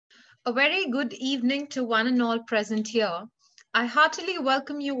A very good evening to one and all present here. I heartily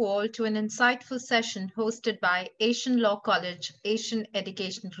welcome you all to an insightful session hosted by Asian Law College, Asian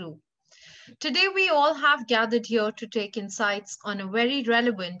Education Group. Today, we all have gathered here to take insights on a very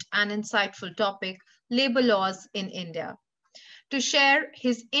relevant and insightful topic, labor laws in India. To share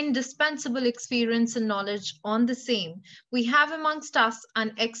his indispensable experience and knowledge on the same, we have amongst us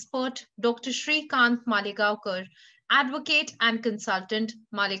an expert, Dr. SHRIKANT Malegaonkar, advocate and consultant,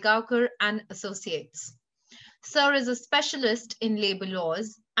 Malegaonkar and Associates. Sir is a specialist in labor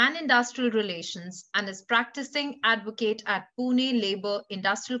laws and industrial relations and is practicing advocate at Pune Labour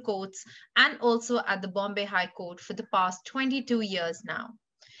Industrial Courts and also at the Bombay High Court for the past 22 years now.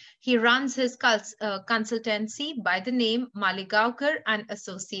 He runs his consultancy by the name Malegaonkar and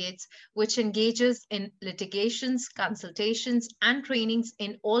Associates, which engages in litigations, consultations, and trainings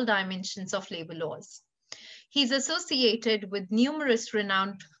in all dimensions of labor laws. He's associated with numerous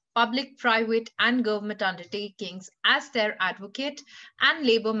renowned public, private, and government undertakings as their advocate and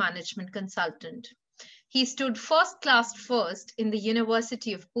labor management consultant. He stood first class first in the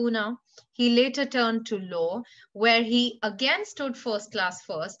University of Pune. He later turned to law, where he again stood first class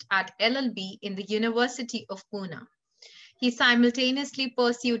first at LLB in the University of Pune. He simultaneously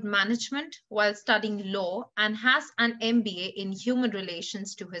pursued management while studying law and has an MBA in human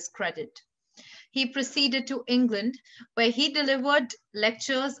relations to his credit. He proceeded to England, where he delivered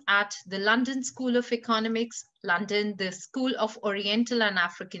lectures at the London School of Economics, London, the School of Oriental and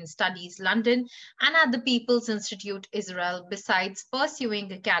African Studies, London, and at the People's Institute, Israel, besides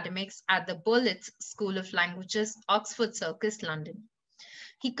pursuing academics at the Berlitz School of Languages, Oxford Circus, London.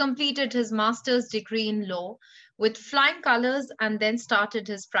 He completed his master's degree in law with flying colors and then started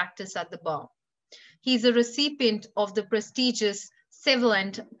his practice at the bar. He is a recipient of the prestigious Civil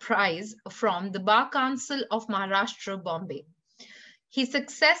Prize from the Bar Council of Maharashtra, Bombay. He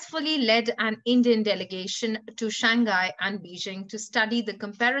successfully led an Indian delegation to Shanghai and Beijing to study the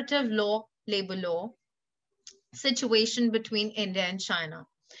comparative labor law situation between India and China.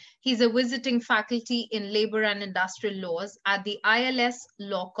 He's a visiting faculty in labor and industrial laws at the ILS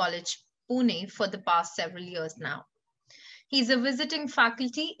Law College, Pune, for the past several years now. He's a visiting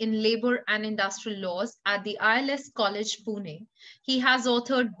faculty in labor and industrial laws at the ILS College, Pune. He has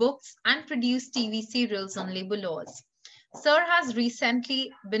authored books and produced TV serials on labor laws. Sir has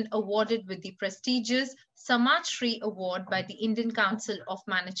recently been awarded with the prestigious Samaj Shri Award by the Indian Council of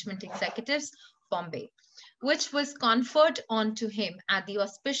Management Executives, Bombay, which was conferred on to him at the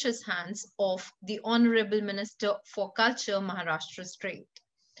auspicious hands of the Honorable Minister for Culture, Maharashtra State.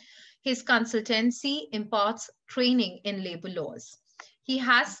 His consultancy imparts training in labor laws. He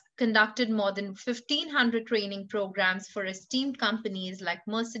has conducted more than 1,500 training programs for esteemed companies like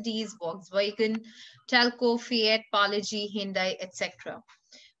Mercedes, Volkswagen, Telco, Fiat, Palaji, Hyundai, etc.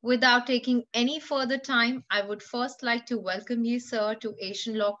 Without taking any further time, I would first like to welcome you, sir, to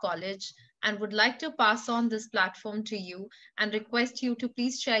Asian Law College and would like to pass on this platform to you and request you to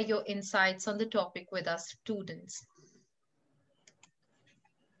please share your insights on the topic with us students.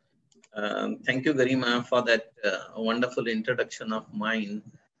 Thank you, Garima, for that wonderful introduction of mine.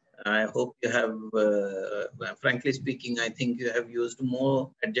 I hope you have, frankly speaking, I think you have used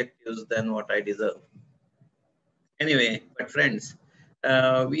more adjectives than what I deserve. Anyway, but friends,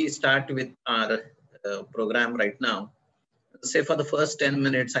 we start with our program right now. Say for the first 10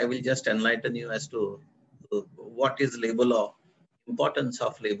 minutes, I will just enlighten you as to what is labor law, importance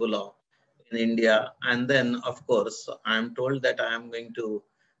of labor law in India. And then, of course, I'm told that I am going to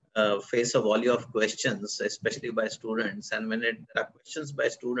face a volley of questions, especially by students. And when there are questions by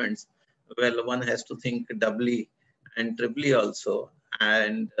students, well, one has to think doubly and triply also,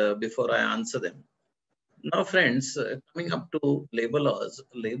 and before I answer them. Now, friends, coming up to labor laws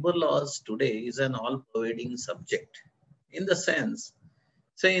today is an all-pervading subject in the sense,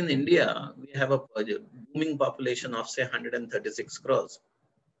 say in India, we have a booming population of say 136 crores.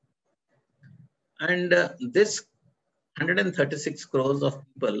 And this 136 crores of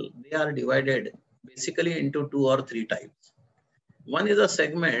people, they are divided basically into 2 or 3 types. One is a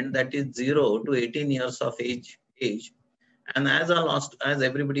segment that is 0 to 18 years of age. And as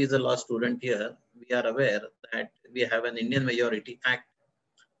everybody is a law student here, we are aware that we have an Indian Majority Act.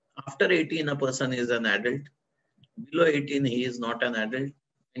 After 18, a person is an adult. Below 18, he is not an adult.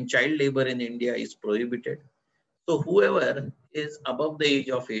 And child labor in India is prohibited. So whoever is above the age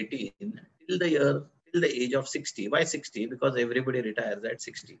of 18 till the age of 60. Why 60? Because everybody retires at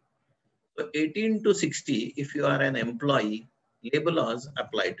 60. So 18 to 60, if you are an employee, labor laws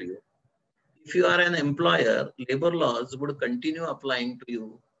apply to you. If you are an employer, labor laws would continue applying to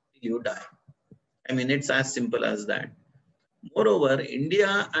you till you die. I mean, it's as simple as that. Moreover,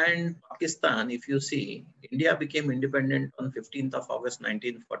 India and Pakistan, if you see, India became independent on 15th of August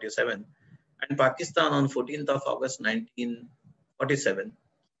 1947 and Pakistan on 14th of August 1947.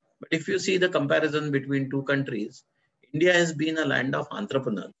 But if you see the comparison between two countries, India has been a land of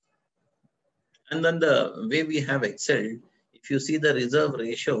entrepreneurs. And then the way we have excelled, if you see the reserve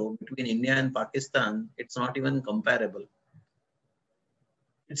ratio between India and Pakistan, it's not even comparable.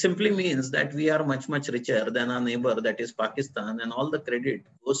 It simply means that we are much, much richer than our neighbor, that is Pakistan, and all the credit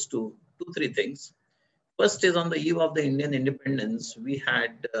goes to two, three things. First is on the eve of the Indian independence, we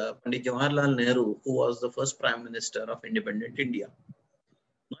had Pandit Jawaharlal Nehru, who was the first Prime Minister of independent India.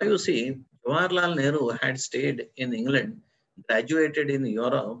 Now you see, Jawaharlal Nehru had stayed in England, graduated in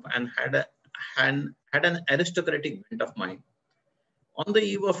Europe, and had an aristocratic bent of mind. On the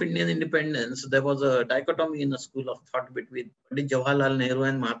eve of Indian independence, there was a dichotomy in the school of thought between Pandit Jawaharlal Nehru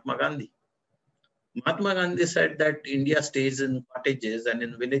and Mahatma Gandhi. Mahatma Gandhi said that India stays in cottages and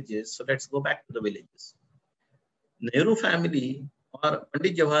in villages, so let's go back to the villages. Nehru family or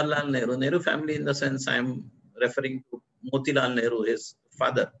Pandit Jawaharlal Nehru, Nehru family in the sense I am referring to Motilal Nehru, his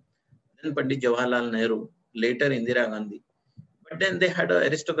father, then Pandit Jawaharlal Nehru, later Indira Gandhi. But then they had an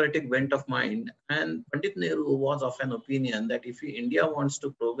aristocratic bent of mind, and Pandit Nehru was of an opinion that if India wants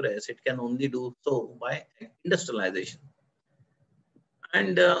to progress, it can only do so by industrialization.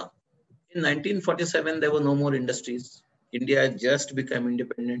 And in 1947, there were no more industries. India just became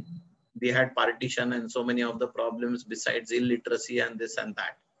independent. We had partition and so many of the problems besides illiteracy and this and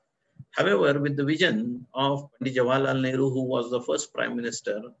that. However, with the vision of Pandit Jawaharlal Nehru, who was the first Prime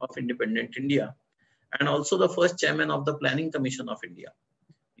Minister of independent India, and also the first chairman of the Planning Commission of India.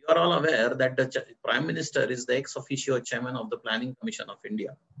 You are all aware that the Prime Minister is the ex officio chairman of the Planning Commission of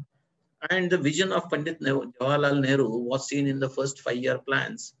India. And the vision of Pandit Jawaharlal Nehru was seen in the first 5-year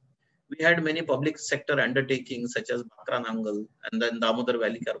plans. We had many public sector undertakings such as Bakra Nangal and then Damodar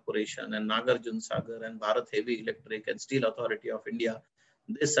Valley Corporation and Nagarjun Sagar and Bharat Heavy Electric and Steel Authority of India,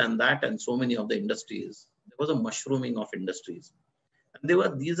 this and that and so many of the industries. There was a mushrooming of industries.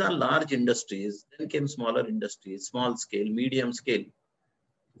 These are large industries, then came smaller industries, small scale, medium scale.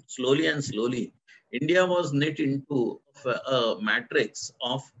 Slowly and slowly, India was knit into a matrix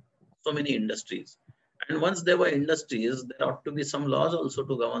of so many industries. And once there were industries, there ought to be some laws also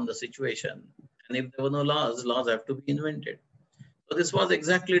to govern the situation. And if there were no laws, laws have to be invented. So this was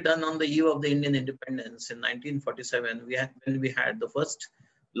exactly done on the eve of the Indian independence in 1947, when we had the first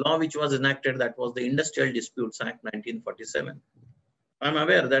law which was enacted, that was the Industrial Disputes Act 1947. I'm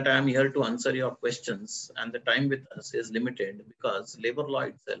aware that I am here to answer your questions and the time with us is limited because labor law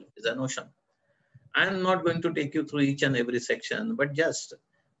itself is an ocean. I am not going to take you through each and every section, but just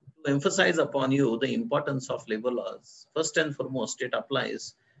to emphasize upon you the importance of labor laws. First and foremost, it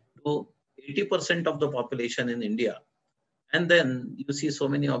applies to 80% of the population in India. And then you see so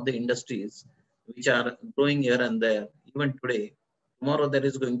many of the industries which are growing here and there. Even today, tomorrow there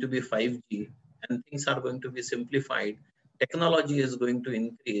is going to be 5G and things are going to be simplified. Technology is going to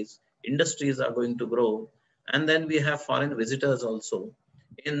increase, industries are going to grow, and then we have foreign visitors also.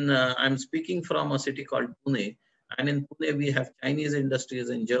 I'm speaking from a city called Pune, and in Pune we have Chinese industries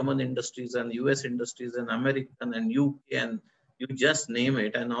and German industries and US industries and American and UK and you just name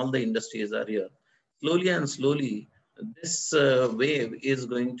it, and all the industries are here. Slowly and slowly, this wave is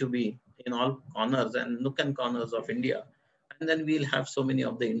going to be in all corners and nook and corners of India, and then we'll have so many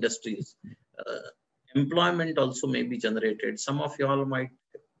of the industries. Employment also may be generated. Some of you all might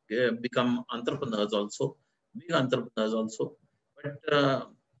become entrepreneurs also, big entrepreneurs also. But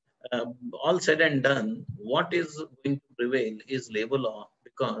all said and done, what is going to prevail is labor law,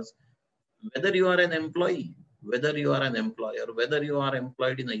 because whether you are an employee, whether you are an employer, whether you are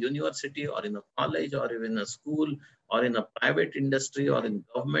employed in a university or in a college or in a school or in a private industry or in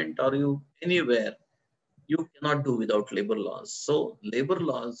government or you anywhere, you cannot do without labor laws. So labor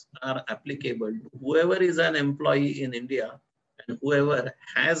laws are applicable to whoever is an employee in India and whoever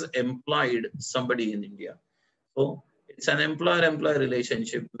has employed somebody in India. So it's an employer-employee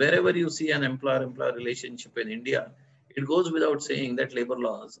relationship. Wherever you see an employer-employee relationship in India, it goes without saying that labor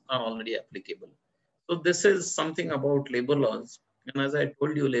laws are already applicable. So this is something about labor laws. And as I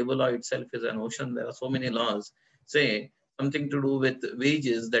told you, labor law itself is an ocean. There are so many laws. Say, something to do with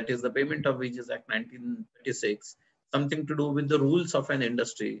wages, that is the Payment of Wages Act 1936, something to do with the rules of an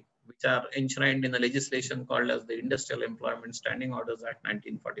industry, which are enshrined in a legislation called as the Industrial Employment Standing Orders Act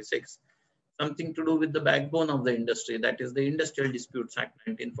 1946, something to do with the backbone of the industry, that is the Industrial Disputes Act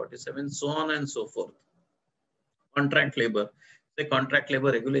 1947, so on and so forth. Contract labor, the Contract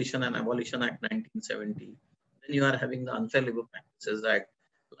Labor Regulation and Abolition Act 1970. Then you are having the Unfair Labor Practices Act.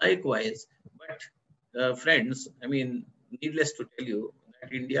 Likewise, but friends, I mean, needless to tell you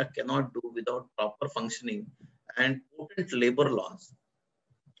that India cannot do without proper functioning and potent labor laws.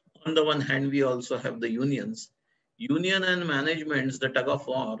 On the one hand, we also have the unions. Union and managements, the tug of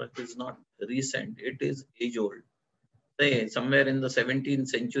war is not recent, it is age old. Say, somewhere in the 17th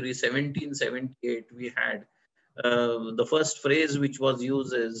century, 1778, we had the first phrase which was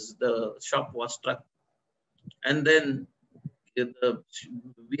used is the shop was struck. And then the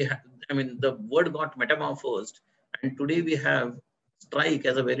word got metamorphosed. And today we have strike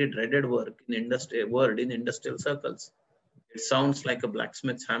as a very dreaded word in industrial circles. It sounds like a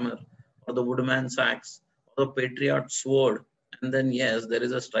blacksmith's hammer or the woodman's axe or the patriot's sword. And then, yes, there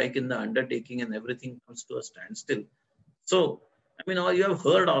is a strike in the undertaking and everything comes to a standstill. So, you have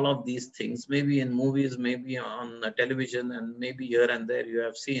heard all of these things, maybe in movies, maybe on television, and maybe here and there you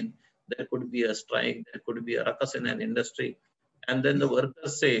have seen there could be a strike, there could be a ruckus in an industry. And then the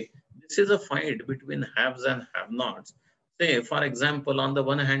workers say, this is a fight between haves and have-nots. Say, for example, on the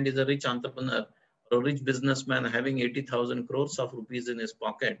one hand is a rich entrepreneur or a rich businessman having 80,000 crores of rupees in his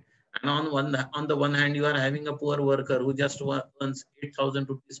pocket. And on the one hand, you are having a poor worker who just earns 8,000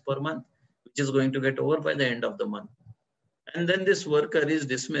 rupees per month, which is going to get over by the end of the month. And then this worker is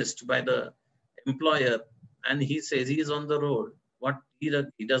dismissed by the employer and he says he is on the road. He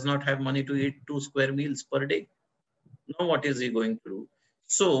does not have money to eat 2 square meals per day. Now what is he going to do?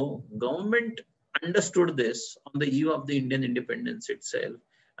 So government understood this on the eve of the Indian independence itself.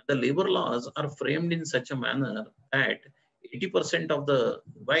 The labor laws are framed in such a manner that 80% of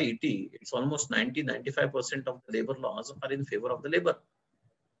it's almost 90-95% of the labor laws are in favor of the labor.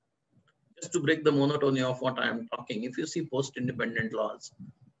 Just to break the monotony of what I am talking, if you see post-independent laws,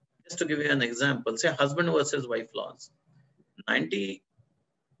 just to give you an example, say husband versus wife laws, 95%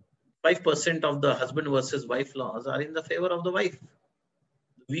 of the husband versus wife laws are in the favor of the wife.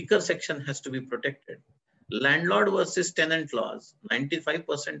 The weaker section has to be protected. Landlord versus tenant laws,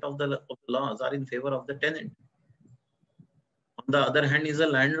 95% of the laws are in favor of the tenant. On the other hand is a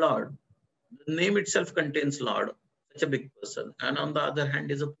landlord. The name itself contains lord, such a big person. And on the other hand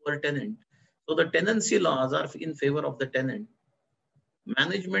is a poor tenant. So the tenancy laws are in favor of the tenant.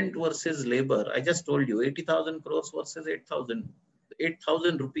 Management versus labor. I just told you 80,000 crores versus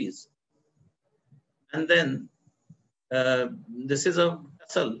 8,000 rupees. And then this is a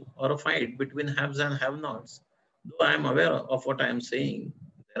tussle or a fight between haves and have-nots. Though I am aware of what I am saying,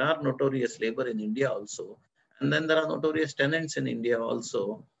 there are notorious labor in India also. And then there are notorious tenants in India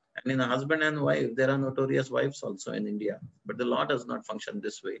also. And in a husband and wife, there are notorious wives also in India. But the law does not function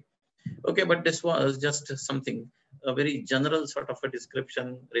this way. Okay, but this was just something, a very general sort of a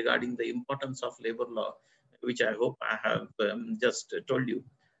description regarding the importance of labor law, which I hope I have just told you.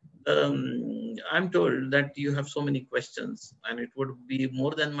 I'm told that you have so many questions and it would be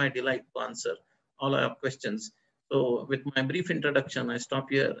more than my delight to answer all our questions. So with my brief introduction, I stop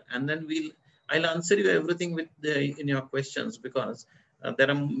here and then I'll answer you everything in your questions because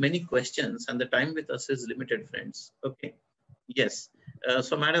there are many questions and the time with us is limited, friends. Okay. Yes.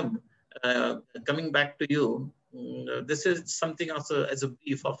 So madam, coming back to you, this is something also as a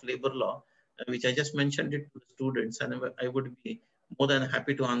brief of labor law, which I just mentioned it to the students, and I would be more than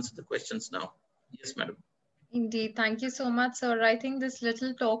happy to answer the questions now. Yes, madam. Indeed. Thank you so much, sir. I think this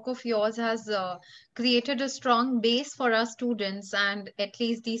little talk of yours has created a strong base for our students, and at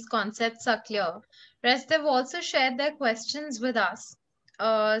least these concepts are clear. Rest, they've also shared their questions with us.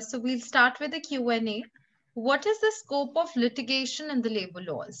 So we'll start with the Q&A. What is the scope of litigation in the labor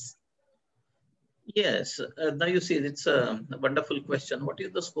laws? Yes, now you see, it's a wonderful question. What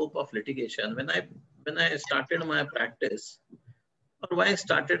is the scope of litigation? When I started my practice, or when I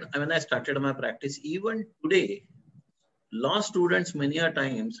started my practice, even today, law students many a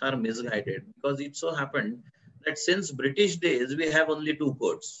times are misguided because it so happened that since British days, we have only 2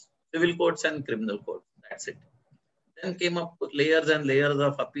 courts, civil courts and criminal courts. That's it. Then came up layers and layers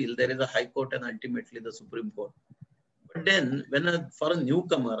of appeal. There is a High Court and ultimately the Supreme Court. But then for a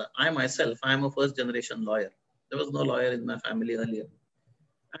newcomer, I am a first generation lawyer. There was no lawyer in my family earlier.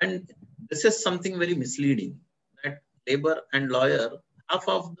 And this is something very misleading that labor and lawyer, half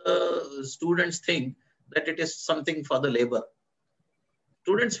of the students think that it is something for the labor.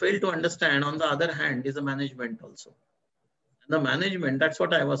 Students fail to understand, on the other hand, is the management also. And the management, that's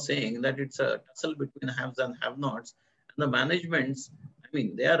what I was saying, that it's a tussle between haves and have-nots. And the managements,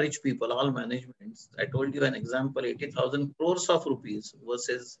 they are rich people, all managements. I told you an example, 80,000 crores of rupees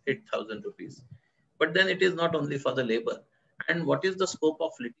versus 8,000 rupees. But then it is not only for the labor. And what is the scope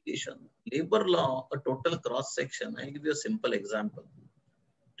of litigation? Labor law, a total cross section. I'll give you a simple example.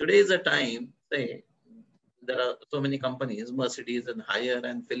 Today is a time, say, there are so many companies, Mercedes and Haier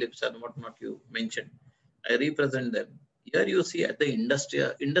and Philips and whatnot you mentioned. I represent them. Here you see at the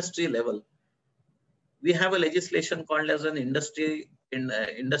industry level, we have a legislation called as an Industrial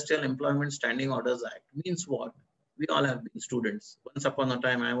Employment Standing Orders Act. Means what? We all have been students. Once upon a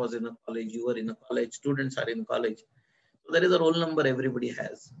time, I was in a college, you were in a college, students are in college. So there is a roll number everybody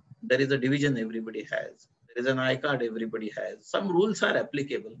has. There is a division everybody has. There is an I card everybody has. Some rules are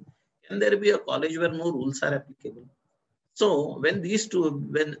applicable. Can there be a college where no rules are applicable? So when these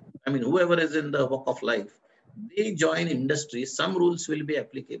two, whoever is in the walk of life, they join industry, some rules will be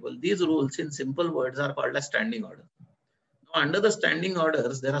applicable. These rules in simple words are called as standing order. Now under the standing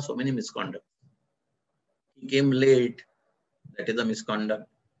orders, there are so many misconduct. He came late, that is a misconduct.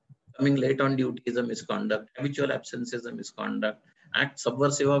 Coming late on duty is a misconduct. Habitual absence is a misconduct. Act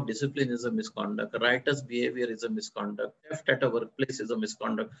subversive of discipline is a misconduct. Riotous behavior is a misconduct. Theft at a workplace is a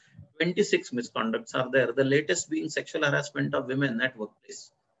misconduct. 26 misconducts are there. The latest being sexual harassment of women at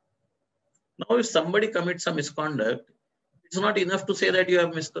workplace. Now, if somebody commits a misconduct, it's not enough to say that you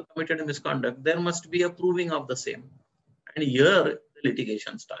have committed a misconduct. There must be a proving of the same. And here, the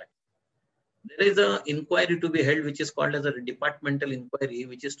litigation starts. There is an inquiry to be held, which is called as a departmental inquiry,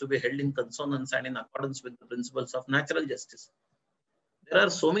 which is to be held in consonance and in accordance with the principles of natural justice. There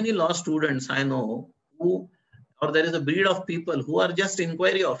are so many law students I know or there is a breed of people who are just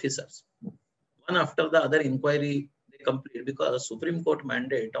inquiry officers. One after the other inquiry they complete, because Supreme Court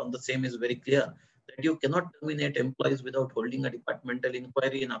mandate on the same is very clear that you cannot terminate employees without holding a departmental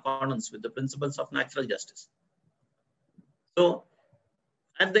inquiry in accordance with the principles of natural justice. So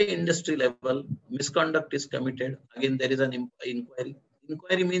at the industry level, misconduct is committed. Again, there is an inquiry.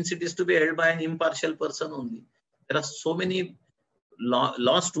 Inquiry means it is to be held by an impartial person only. There are so many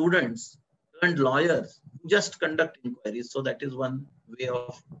law students turned lawyers who just conduct inquiries. So that is one way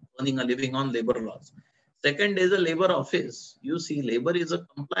of earning a living on labor laws. Second is a labor office. You see, labor is a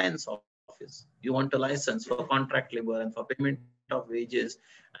compliance office. You want a license for contract labor and for payment of wages,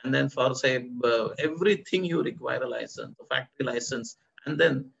 and then for say everything you require a license, a factory license, and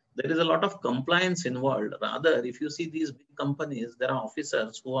then there is a lot of compliance involved. Rather, if you see these big companies, there are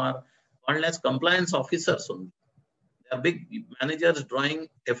officers who are called as compliance officers only. They are big managers drawing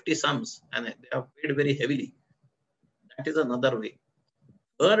hefty sums and they are paid very heavily. That is another way.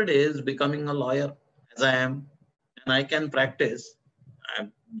 Third is becoming a lawyer, as I am, and I can practice,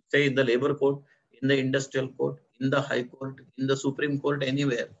 say in the labor court, in the industrial court, in the high court, in the Supreme Court,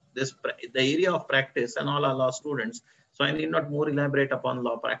 anywhere. The area of practice, and all are law students. So I need not more elaborate upon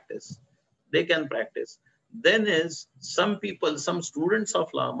law practice. They can practice. Then is some people, some students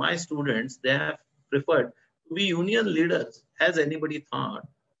of law, my students, they have preferred to be union leaders. Has anybody thought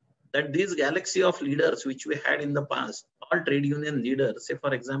that this galaxy of leaders which we had in the past, all trade union leaders, say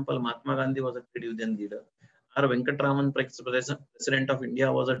for example, Mahatma Gandhi was a trade union leader, or Venkatraman, President of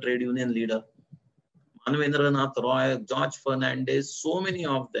India, was a trade union leader, Manvendranath Roy, George Fernandez, so many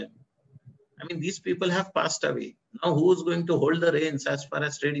of them. I mean, these people have passed away. Now, who is going to hold the reins as far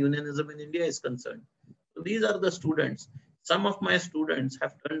as trade unionism in India is concerned? So these are the students. Some of my students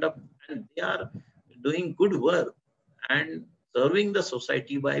have turned up and they are doing good work and serving the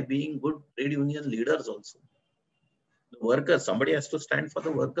society by being good trade union leaders also. The workers, somebody has to stand for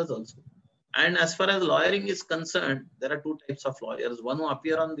the workers also. And as far as lawyering is concerned, there are two types of lawyers. One who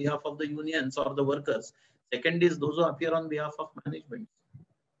appear on behalf of the unions or the workers. Second is those who appear on behalf of management.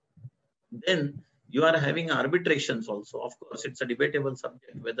 Then you are having arbitrations also. Of course, it's a debatable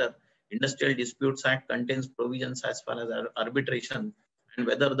subject whether Industrial Disputes Act contains provisions as far as arbitration and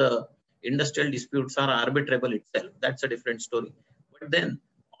whether the industrial disputes are arbitrable itself. That's a different story. But then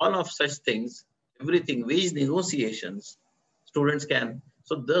all of such things, everything, wage negotiations, students can.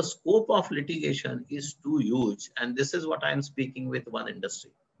 So the scope of litigation is too huge. And this is what I'm speaking with one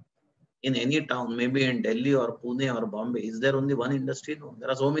industry. In any town, maybe in Delhi or Pune or Bombay, is there only one industry? No, there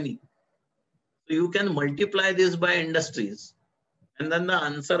are so many. So you can multiply this by industries. And then the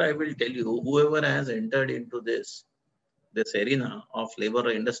answer I will tell you, whoever has entered into this arena of labor or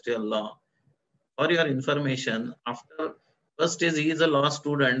industrial law, for your information, after first is he is a law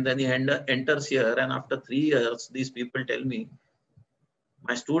student, then he enters here, and after 3 years, these people tell me,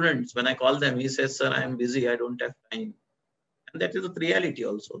 my students, when I call them, he says, sir, I am busy, I don't have time. And that is the reality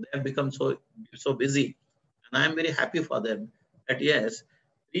also. They have become so busy. And I am very happy for them that yes,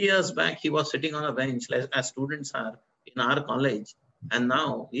 3 years back, he was sitting on a bench as students are in our college. And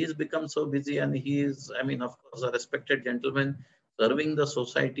now he has become so busy and he is, I mean, of course, a respected gentleman, serving the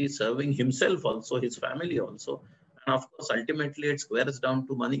society, serving himself also, his family also. And of course, ultimately, it squares down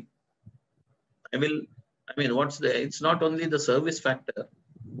to money. It's not only the service factor.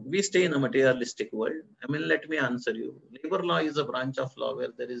 We stay in a materialistic world. I mean, let me answer you. Labor law is a branch of law where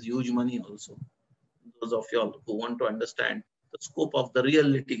there is huge money also. those of you all who want to understand the scope of the real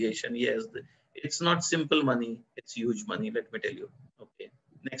litigation. Yes, it's not simple money, it's huge money, let me tell you. Okay,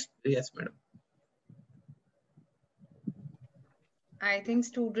 next. Yes, madam. I think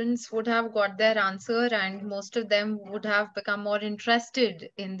students would have got their answer and most of them would have become more interested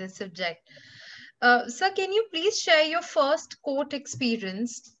in this subject. Sir, can you please share your first court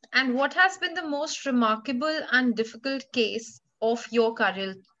experience and what has been the most remarkable and difficult case of your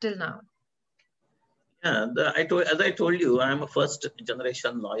career till now? Yeah, as I told you, I am a first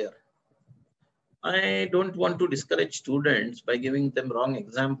generation lawyer. I don't want to discourage students by giving them wrong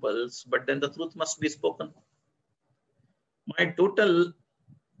examples, but then the truth must be spoken. My total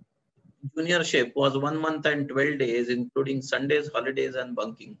juniorship was 1 month and 12 days, including Sundays, holidays, and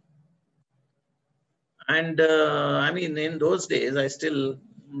bunking. And I mean, in those days, I still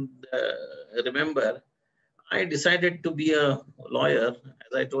remember, I decided to be a lawyer.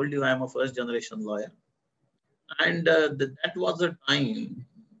 As I told you, I am a first generation lawyer. And that was a time,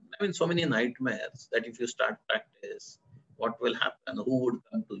 I mean, so many nightmares that if you start practice, what will happen, who would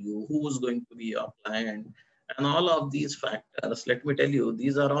come to you, who is going to be your client, and all of these factors. Let me tell you,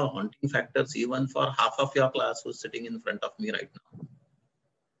 these are all haunting factors even for half of your class who's sitting in front of me right now.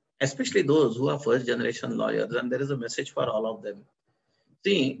 Especially those who are first generation lawyers, and there is a message for all of them.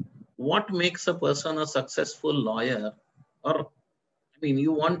 See, what makes a person a successful lawyer, or I mean,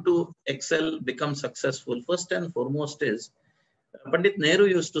 you want to excel, become successful, first and foremost is, Pandit Nehru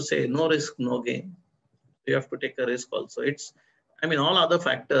used to say, no risk, no gain. You have to take a risk also. It's, I mean, all other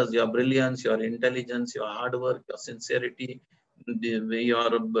factors, your brilliance, your intelligence, your hard work, your sincerity,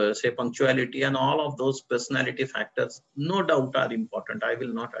 your say punctuality, and all of those personality factors, no doubt are important. I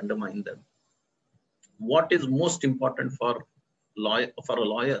will not undermine them. What is most important for a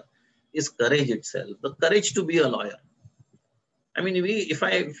lawyer is courage itself, the courage to be a lawyer. I mean,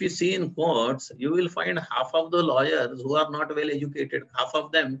 if you see in courts, you will find half of the lawyers who are not well educated, half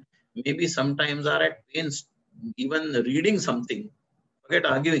of them maybe sometimes are at pains even reading something, forget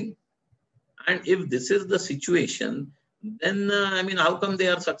arguing. And if this is the situation, then I mean, how come they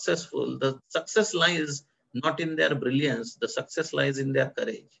are successful? The success lies not in their brilliance, the success lies in their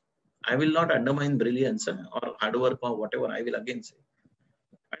courage. I will not undermine brilliance or hard work or whatever, I will again say.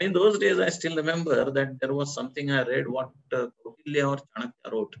 And in those days, I still remember that there was something I read what Kautilya or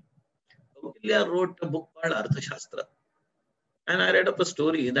Chanakya wrote. Kautilya wrote a book called Arthashastra. And I read up a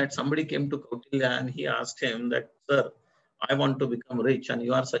story that somebody came to Kautilya and he asked him that, sir, I want to become rich and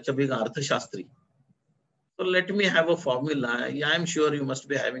you are such a big Arthashastri. So let me have a formula. Yeah, I'm sure you must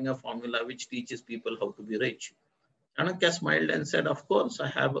be having a formula which teaches people how to be rich. Chanakya smiled and said, of course, I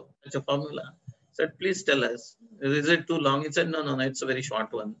have such a formula. Said, please tell us. Is it too long? He said, no, it's a very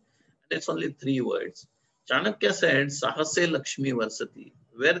short one. And it's only 3 words. Chanakya said, Sahase Lakshmi Varsati.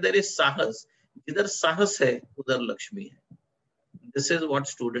 Where there is Sahas, either Sahas hai, udhar Lakshmi hai. This is what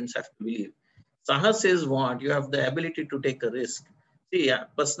students have to believe. Sahas is what? You have the ability to take a risk. See,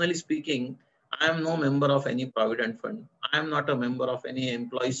 personally speaking, I am no member of any provident fund. I am not a member of any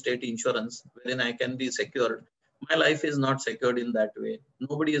employee state insurance wherein I can be secured. My life is not secured in that way.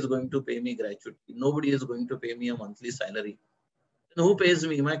 Nobody is going to pay me gratuity. Nobody is going to pay me a monthly salary. And who pays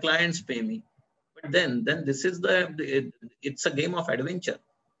me? My clients pay me. But then this is it's a game of adventure.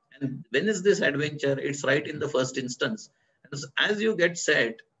 And when is this adventure? It's right in the first instance. As you get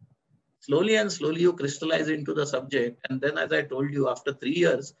set, slowly and slowly you crystallize into the subject. And then, as I told you, after 3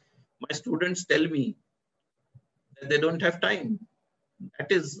 years, my students tell me that they don't have time.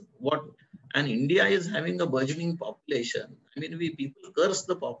 That is what, and India is having a burgeoning population. I mean, people curse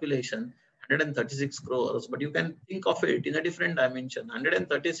the population, 136 crores, but you can think of it in a different dimension.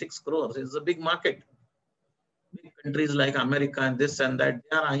 136 crores is a big market. Big countries like America and this and that,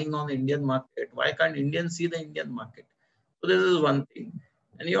 they are eyeing on the Indian market. Why can't Indians see the Indian market? So this is one thing.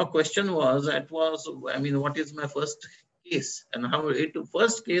 And your question was, I mean, what is my first case? And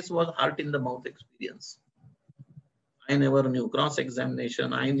first case was heart in the mouth experience. I never knew.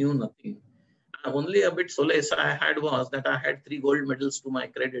 Cross-examination, I knew nothing. Only a bit solace I had was that I had 3 gold medals to my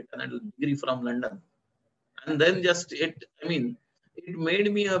credit and a degree from London. And then it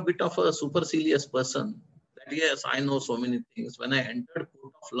made me a bit of a supercilious person. That yes, I know so many things. When I entered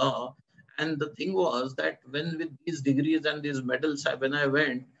court of law, and the thing was that when with these degrees and these medals, when I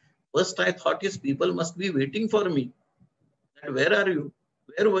went, first I thought, yes, people must be waiting for me. That where are you?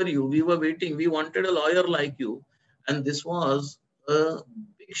 Where were you? We were waiting. We wanted a lawyer like you. And this was a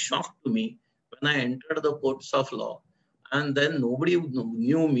big shock to me when I entered the courts of law. And then nobody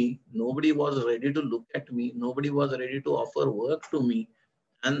knew me. Nobody was ready to look at me. Nobody was ready to offer work to me.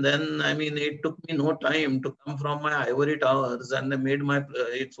 And then, I mean, it took me no time to come from my ivory towers and they made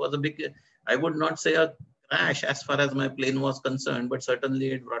it was a big I would not say a crash as far as my plane was concerned, but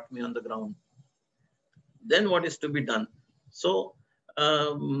certainly it brought me on the ground. Then what is to be done? So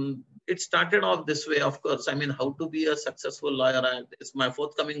it started off this way, of course. I mean, how to be a successful lawyer. My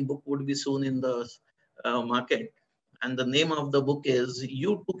forthcoming book would be soon in the market. And the name of the book is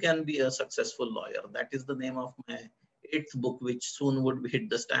You Too Can Be a Successful Lawyer. That is the name of my 8th book, which soon would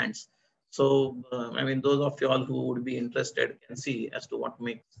hit the stands. So, I mean, those of you all who would be interested can see as to what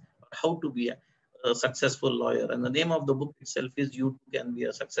makes, how to be a successful lawyer. And the name of the book itself is You Too Can Be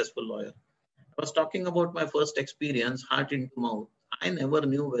a Successful Lawyer. I was talking about my first experience, heart into mouth. I never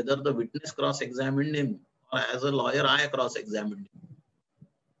knew whether the witness cross-examined him or as a lawyer, I cross-examined him.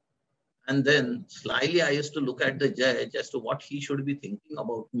 And then slyly, I used to look at the judge as to what he should be thinking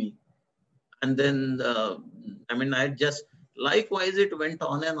about me. And then, I mean, I just, likewise, it went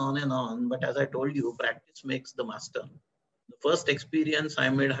on and on and on. But as I told you, practice makes the master. The first experience, I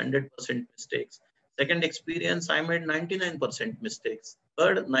made 100% mistakes. Second experience, I made 99% mistakes.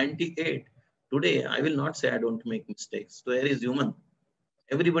 Third, 98. Today, I will not say I don't make mistakes. There is human.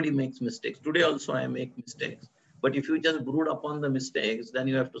 Everybody makes mistakes. Today also, I make mistakes. But if you just brood upon the mistakes, then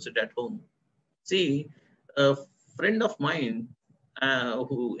you have to sit at home. See, a friend of mine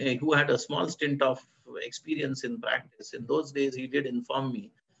who had a small stint of experience in practice, in those days, he did inform me.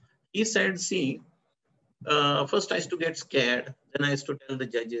 He said, see, first I used to get scared. Then I used to tell the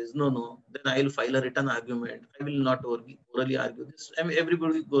judges, no. Then I will file a written argument. I will not orally argue this. I mean,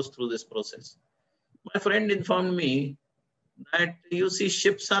 everybody goes through this process. My friend informed me that, you see,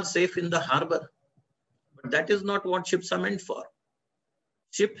 ships are safe in the harbor. But that is not what ships are meant for.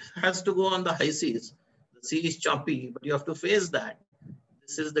 Ship has to go on the high seas. The sea is choppy, but you have to face that.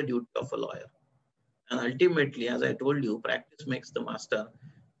 This is the duty of a lawyer. And ultimately, as I told you, practice makes the master.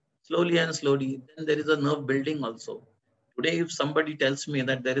 Slowly and slowly, then there is a nerve building also. Today, if somebody tells me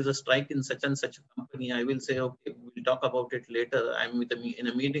that there is a strike in such and such a company, I will say, okay, we'll talk about it later. I'm in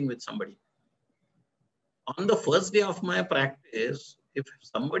a meeting with somebody. On the first day of my practice, if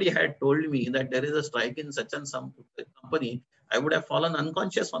somebody had told me that there is a strike in such and some company, I would have fallen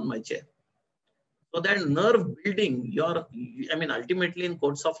unconscious on my chair. So that nerve building, I mean, ultimately in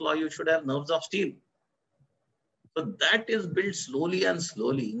courts of law, you should have nerves of steel. So that is built slowly and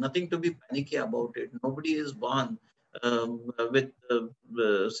slowly, nothing to be panicky about it. Nobody is born with,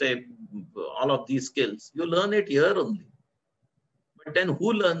 say, all of these skills. You learn it here only. But then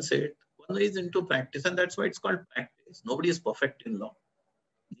who learns it? One is into practice, and that's why it's called practice. Nobody is perfect in law.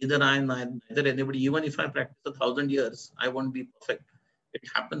 Neither I, neither anybody. Even if I practice 1,000 years, I won't be perfect. It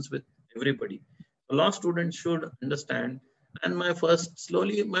happens with everybody. A law student should understand. And my first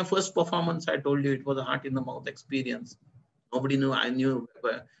performance, I told you, it was a heart in the mouth experience. Nobody knew. I knew,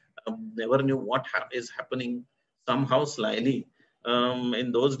 never knew what is happening. Somehow slyly.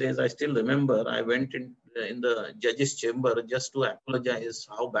 In those days, I still remember, I went in the judge's chamber just to apologize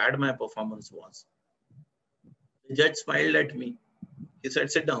how bad my performance was. The judge smiled at me. He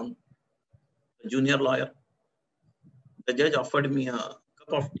said, sit down. A junior lawyer. The judge offered me a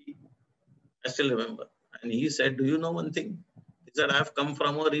cup of tea. I still remember. And he said, do you know one thing? He said, I've come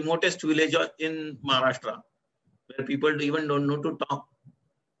from a remotest village in Maharashtra where people even don't know to talk.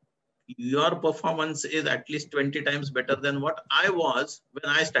 Your performance is at least 20 times better than what I was when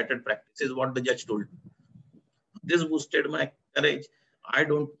I started practice, is what the judge told me. This boosted my courage. I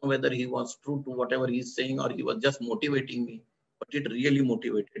don't know whether he was true to whatever he's saying or he was just motivating me, but it really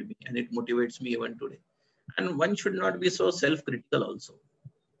motivated me, and it motivates me even today. And one should not be so self-critical also.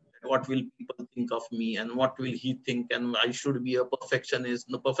 What will people think of me and what will he think, and I should be a perfectionist.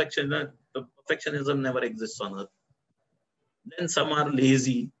 No, perfectionism never exists on earth. Then some are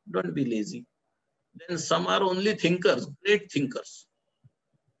lazy. Don't be lazy. Then some are only thinkers, great thinkers.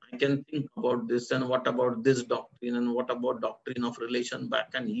 I can think about this, and what about this doctrine, and what about doctrine of relation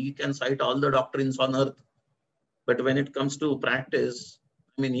back, and he can cite all the doctrines on earth. But when it comes to practice,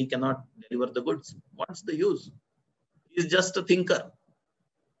 I mean, he cannot deliver the goods. What's the use? He's just a thinker.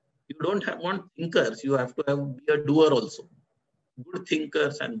 You don't want thinkers. You have to be a doer also. Good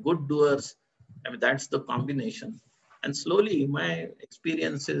thinkers and good doers. I mean, that's the combination. And slowly my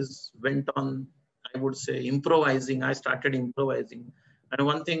experiences went on, I would say, improvising. I started improvising. And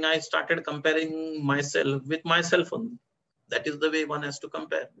one thing, I started comparing myself with myself only. That is the way one has to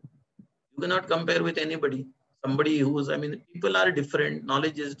compare. You cannot compare with anybody. Somebody who's, I mean, people are different.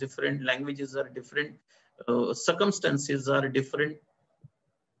 Knowledge is different. Languages are different. Circumstances are different.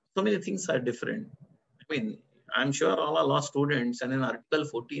 So many things are different. I mean, I'm sure all our law students, and in Article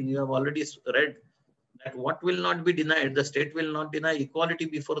 14, you have already read that what will not be denied, the state will not deny equality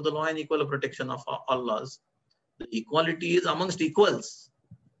before the law and equal protection of all laws. The equality is amongst equals.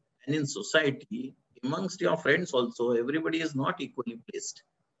 And in society, amongst your friends also, everybody is not equally placed.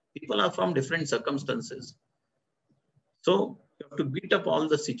 People are from different circumstances. So you have to beat up all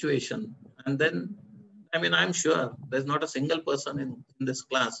the situation. And then, I mean, I'm sure there's not a single person in this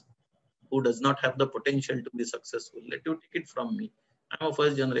class who does not have the potential to be successful. Let you take it from me. I'm a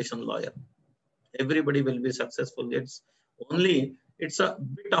first generation lawyer. Everybody will be successful. It's a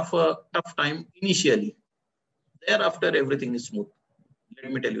bit of a tough time initially. Thereafter, everything is smooth.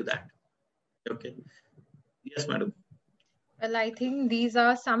 Let me tell you that. Okay. Yes, madam. Well, I think these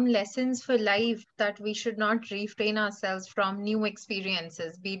are some lessons for life that we should not refrain ourselves from new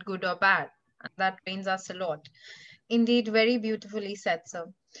experiences, be it good or bad. And that trains us a lot. Indeed, very beautifully said, sir.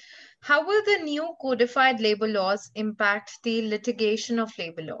 How will the new codified labor laws impact the litigation of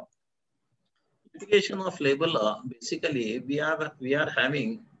labor law? Litigation of labor law, basically, we are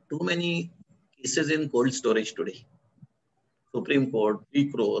having too many cases in cold storage today. Supreme Court,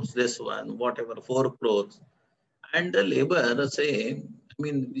 3 crores, this one, whatever, 4 crores. And the labor say, I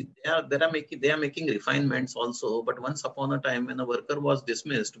mean, they are making refinements also. But once upon a time, when a worker was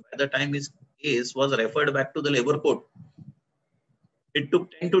dismissed, by the time his case was referred back to the labor court, it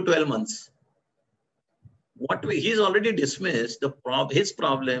took 10 to 12 months. He's already dismissed. His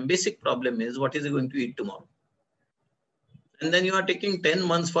basic problem is what is he going to eat tomorrow? And then you are taking 10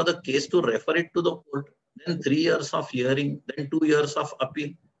 months for the case to refer it to the court, then 3 years of hearing, then 2 years of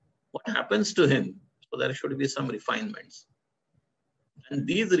appeal. What happens to him? So there should be some refinements. And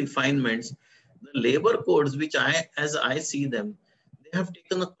these refinements, the labor codes, which as I see them, they have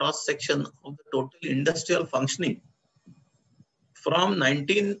taken a cross section of the total industrial functioning from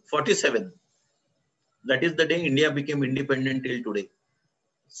 1947. That is the day India became independent till today.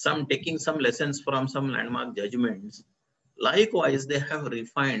 Taking some lessons from some landmark judgments. Likewise, they have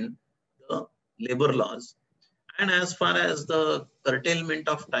refined the labor laws. And as far as the curtailment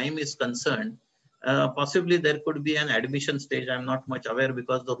of time is concerned, possibly there could be an admission stage. I'm not much aware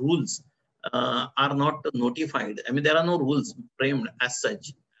because the rules are not notified. I mean, there are no rules framed as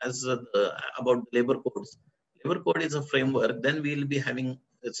such as about labor codes. Labor code is a framework. Then we'll be having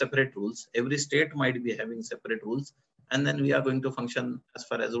separate rules. Every state might be having separate rules. And then we are going to function as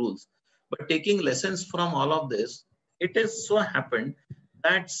far as rules. But taking lessons from all of this, it has so happened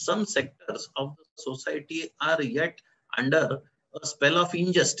that some sectors of the society are yet under a spell of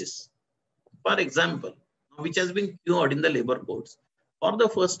injustice. For example, which has been cured in the labor codes. For the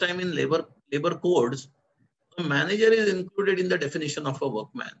first time in labor codes, a manager is included in the definition of a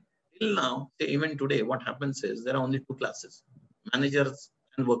workman. Till now, even today, what happens is there are only 2 classes, managers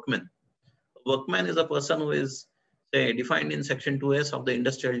and workmen. A workman is a person who is, say, defined in Section 2S of the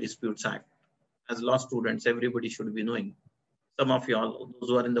Industrial Disputes Act. As law students, everybody should be knowing. Some of you all, those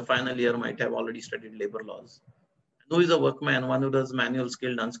who are in the final year, might have already studied labor laws. Who is a workman? One who does manual,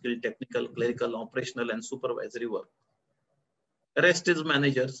 skilled, unskilled, technical, clerical, operational, and supervisory work. The rest is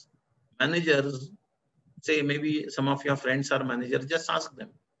managers. Managers, say maybe some of your friends are managers, just ask them.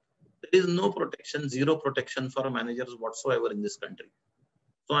 There is no protection, zero protection for managers whatsoever in this country.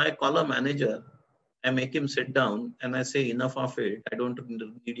 So I call a manager, I make him sit down and I say, enough of it. I don't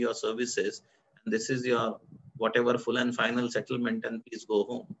need your services. And this is your whatever full and final settlement, and please go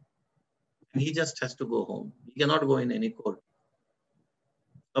home. And he just has to go home. He cannot go in any court.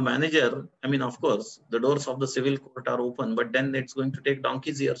 A manager, I mean, of course, the doors of the civil court are open, but then it's going to take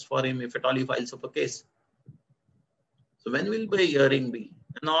donkey's years for him if at all he files up a case. So when will the hearing be?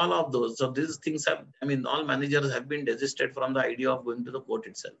 And all of those. So these things have, I mean, all managers have been desisted from the idea of going to the court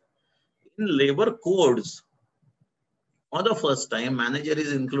itself. In labor codes, for the first time, manager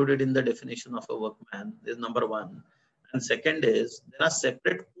is included in the definition of a workman. This is number one. And second is, there are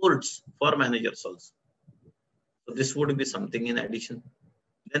separate courts for managers also. So this would be something in addition.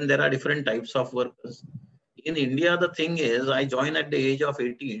 Then there are different types of workers. In India, the thing is, I join at the age of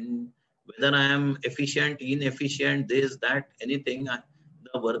 18. Whether I am efficient, inefficient, this, that, anything,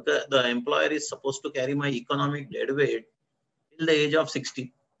 the employer is supposed to carry my economic deadweight till the age of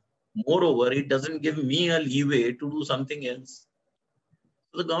 60. Moreover, it doesn't give me a leeway to do something else.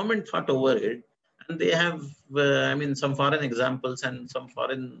 So the government thought over it, and they have, I mean, some foreign examples and some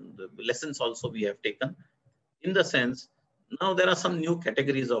foreign lessons also we have taken. In the sense, now there are some new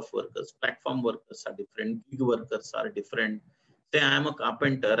categories of workers. Platform workers are different, gig workers are different. Say I am a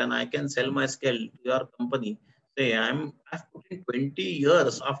carpenter and I can sell my skill to your company. Say I've put in 20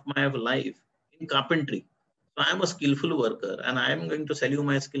 years of my life in carpentry. So I am a skillful worker and I am going to sell you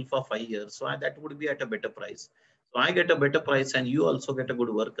my skill for 5 years. So that would be at a better price. So I get a better price and you also get a good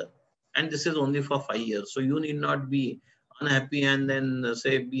worker. And this is only for 5 years. So you need not be unhappy and then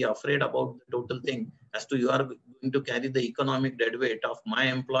say be afraid about the total thing. as to you are going to carry the economic deadweight of my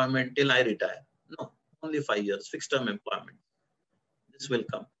employment till I retire. No, only 5 years, fixed term employment. This will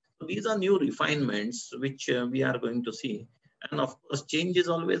come. So these are new refinements which we are going to see. And of course, change is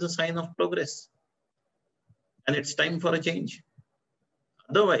always a sign of progress. And it's time for a change.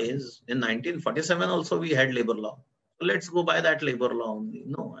 Otherwise, in 1947 also we had labor law. So let's go by that labor law only.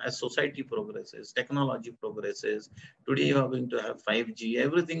 No, as society progresses, technology progresses, today you are going to have 5G,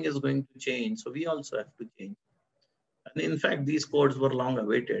 everything is going to change. So we also have to change. And in fact, these codes were long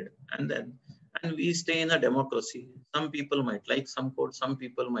awaited. And we stay in a democracy. Some people might like some code, some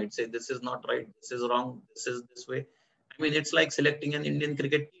people might say this is not right, this is wrong, this is this way. I mean, it's like selecting an Indian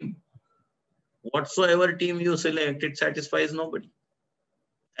cricket team. Whatsoever team you select, it satisfies nobody.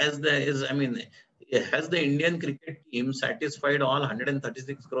 Has the Indian cricket team satisfied all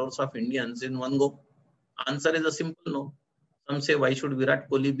 136 crores of Indians in one go? Answer is a simple no. Some say, why should Virat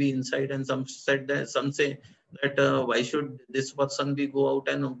Kohli be inside? And some say that why should this person be go out,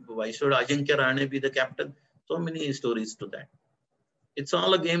 and why should Ajinkya Rahane be the captain? So many stories to that. It's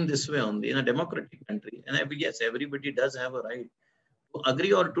all a game this way only in a democratic country. And yes, everybody does have a right to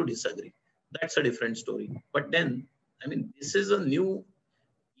agree or to disagree. That's a different story. But then, I mean, this is a new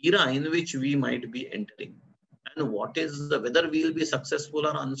era in which we might be entering. And what is whether we will be successful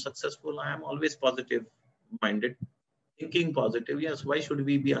or unsuccessful, I am always positive minded, thinking positive. Yes, why should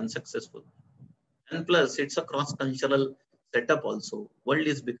we be unsuccessful? And plus, it's a cross-cultural setup also. World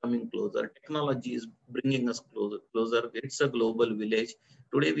is becoming closer. Technology is bringing us closer. It's a global village.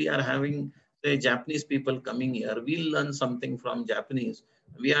 Today, we are having, say, Japanese people coming here. We'll learn something from Japanese.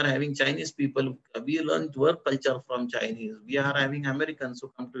 We are having Chinese people. We learn work culture from Chinese. We are having Americans who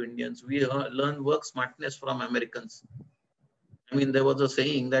come to Indians. We learn work smartness from Americans. I mean, there was a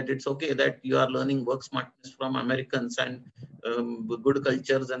saying that it's okay that you are learning work smartness from Americans and good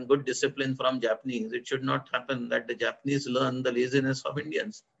cultures and good discipline from Japanese. It should not happen that the Japanese learn the laziness of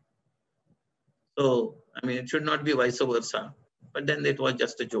Indians. So, I mean, it should not be vice versa. But then it was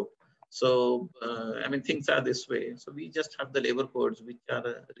just a joke. So, I mean, things are this way. So we just have the labor codes which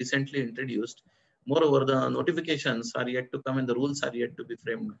are recently introduced. Moreover, the notifications are yet to come and the rules are yet to be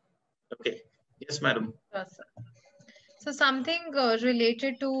framed. Okay. Yes, madam. Yes, sir. So something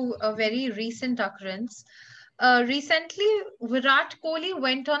related to a very recent occurrence. Recently, Virat Kohli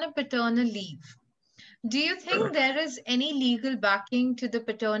went on a paternal leave. Do you think there is any legal backing to the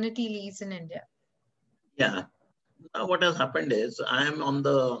paternity leaves in India? Yeah. Now what has happened is I am on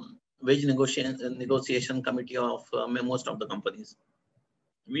the wage negotiation committee of most of the companies.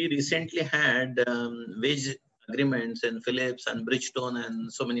 We recently had wage agreements in Philips and Bridgestone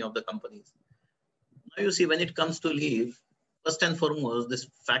and so many of the companies. Now you see, when it comes to leave, first and foremost, this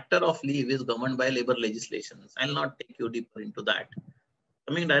factor of leave is governed by labor legislations. I'll not take you deeper into that.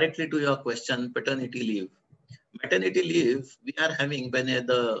 Coming directly to your question, paternity leave. Maternity leave, we are having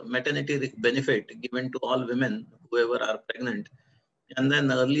the maternity benefit given to all women, whoever are pregnant. And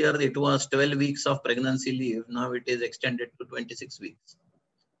then earlier it was 12 weeks of pregnancy leave. Now it is extended to 26 weeks.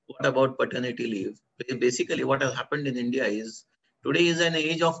 What about paternity leave? Basically, what has happened in India is today is an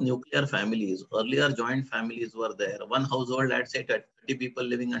age of nuclear families. Earlier, joint families were there. One household had, say, 30 people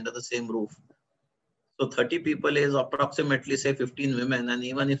living under the same roof. So 30 people is approximately, say, 15 women. And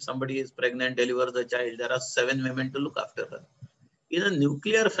even if somebody is pregnant, delivers a child, there are 7 women to look after her. In a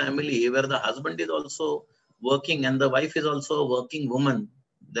nuclear family where the husband is also working and the wife is also a working woman,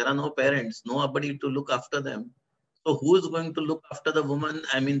 there are no parents, nobody to look after them. So who is going to look after the woman?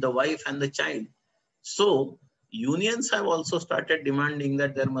 I mean, the wife and the child. So unions have also started demanding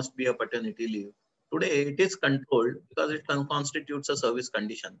that there must be a paternity leave. Today, it is controlled because it constitutes a service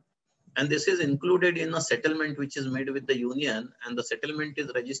condition. And this is included in a settlement which is made with the union, and the settlement is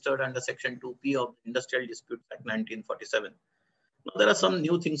registered under Section 2P of the Industrial Disputes Act 1947. Now, there are some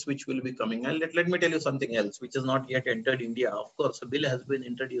new things which will be coming. And let me tell you something else which has not yet entered India. Of course, a bill has been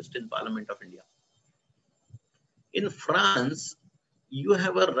introduced in Parliament of India. In France, you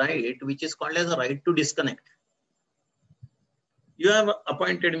have a right which is called as a right to disconnect. You have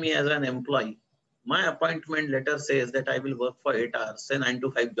appointed me as an employee. My appointment letter says that I will work for 8 hours, say 9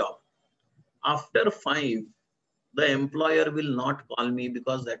 to 5 job. After 5, the employer will not call me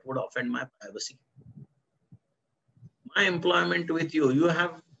because that would offend my privacy. My employment with you, you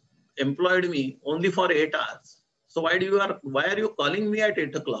have employed me only for 8 hours. So why are you calling me at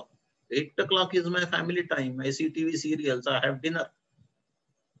 8 o'clock? 8 o'clock is my family time. I see TV serials, I have dinner.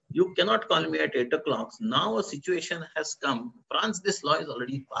 You cannot call me at 8 o'clock. Now a situation has come. France, this law is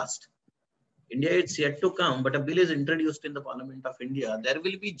already passed. India, it's yet to come, but a bill is introduced in the Parliament of India. There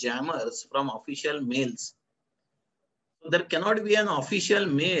will be jammers from official mails. So there cannot be an official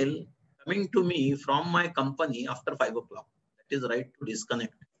mail coming to me from my company after 5 o'clock. That is right to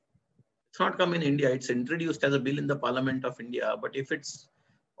disconnect. It's not come in India. It's introduced as a bill in the Parliament of India. But if it's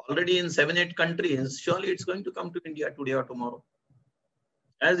already in 7-8 countries, surely it's going to come to India today or tomorrow.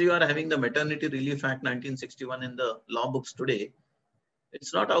 As you are having the Maternity Relief Act 1961 in the law books today,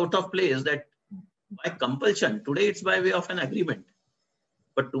 it's not out of place that by compulsion, today it's by way of an agreement.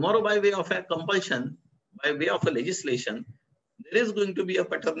 But tomorrow by way of a compulsion, by way of a legislation, there is going to be a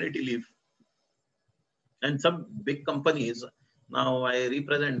paternity leave. And some big companies, now I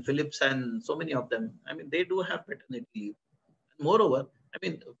represent Philips and so many of them, I mean, they do have paternity leave. And moreover, I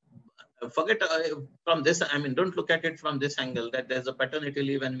mean, forget from this, I mean, don't look at it from this angle that there's a paternity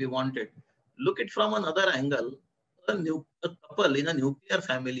leave and we want it. Look it from another angle. A couple in a nuclear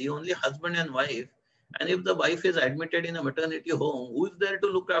family, only husband and wife. And if the wife is admitted in a maternity home, who is there to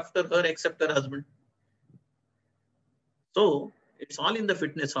look after her except her husband? So it's all in the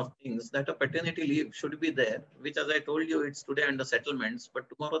fitness of things that a paternity leave should be there, which as I told you, it's today under settlements, but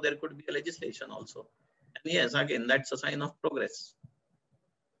tomorrow there could be a legislation also. And yes, again, that's a sign of progress.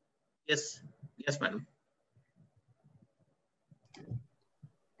 Yes, yes, madam.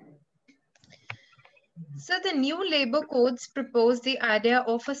 So the new labor codes propose the idea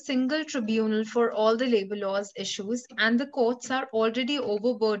of a single tribunal for all the labor laws issues, and the courts are already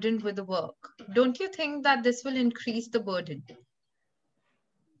overburdened with the work. Don't you think that this will increase the burden?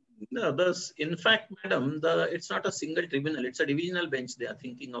 No, in fact, madam, it's not a single tribunal, it's a divisional bench they are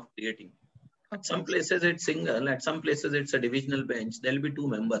thinking of creating. Okay. At some places it's single, at some places it's a divisional bench. There'll be 2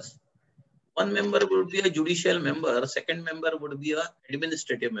 members. One member would be a judicial member, second member would be an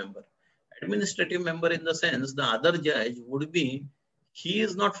administrative member. Administrative member in the sense the other judge would be, he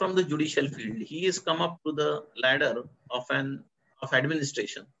is not from the judicial field. He is come up to the ladder of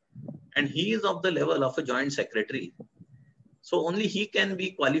administration, and he is of the level of a joint secretary. So only he can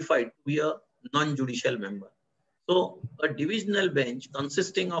be qualified to be a non-judicial member. So a divisional bench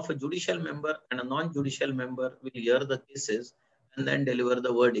consisting of a judicial member and a non-judicial member will hear the cases and then deliver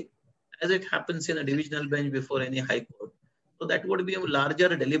the verdict, as it happens in a divisional bench before any high court. So that would be a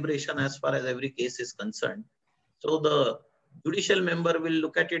larger deliberation as far as every case is concerned. So the judicial member will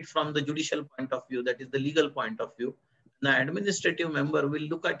look at it from the judicial point of view, that is the legal point of view. The administrative member will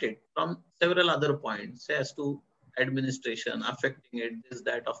look at it from several other points as to administration, affecting it, this,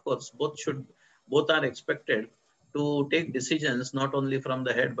 that. Of course, both are expected to take decisions not only from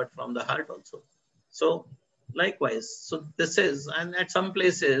the head, but from the heart also. So likewise, so this is, and at some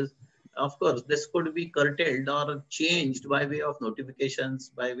places, of course, this could be curtailed or changed by way of notifications,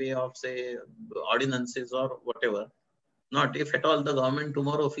 by way of, say, ordinances or whatever. Not if at all the government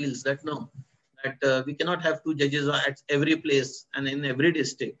tomorrow feels that no, that we cannot have 2 judges at every place and in every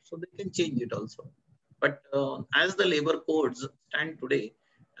district. So they can change it also. But as the labor codes stand today,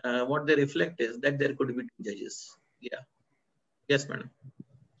 what they reflect is that there could be 2 judges. Yeah. Yes, madam.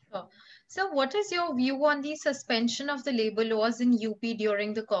 Sure. So what is your view on the suspension of the labor laws in UP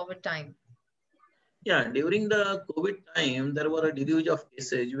during the COVID time? Yeah, during the COVID time, there were a deluge of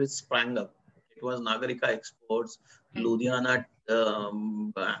cases which sprang up. It was Nagarika Exports, Ludhiana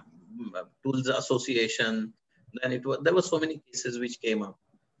Tools Association. Then there were so many cases which came up.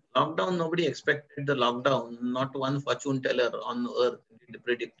 Lockdown, nobody expected the lockdown. Not one fortune teller on earth did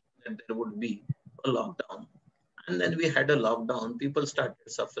predict that there would be a lockdown. And then we had a lockdown. People started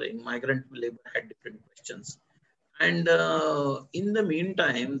suffering. Migrant labor had different questions. And in the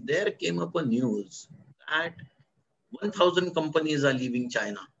meantime, there came up a news that 1,000 companies are leaving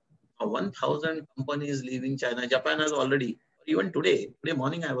China. Now, 1,000 companies leaving China. Japan has already, even today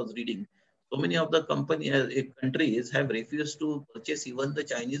morning I was reading, so many of the countries have refused to purchase even the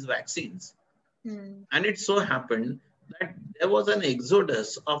Chinese vaccines. And it so happened that there was an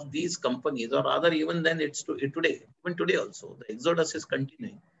exodus of these companies, or rather even then even today also, the exodus is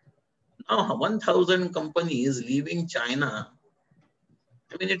continuing. Now 1,000 companies leaving China,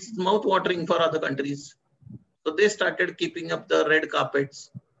 I mean, it's mouth-watering for other countries. So they started keeping up the red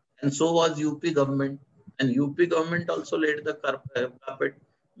carpets, and so was UP government. And UP government also laid the carpet.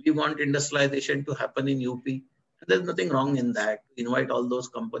 We want industrialization to happen in UP. And there's nothing wrong in that. Invite all those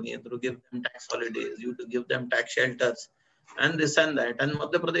companies to give them tax holidays, you to give them tax shelters, and this and that. And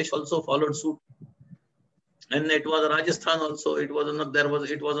Madhya Pradesh also followed suit. And it was Rajasthan also. It was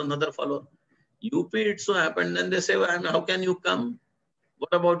another follow. UP, it so happened, and they say, well, how can you come?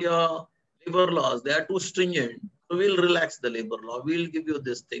 What about your labor laws? They are too stringent. So we'll relax the labor law. We'll give you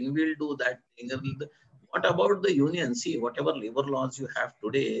this thing. We'll do that thing. What about the union? See, whatever labor laws you have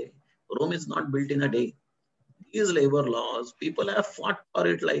today, Rome is not built in a day. These labor laws, people have fought for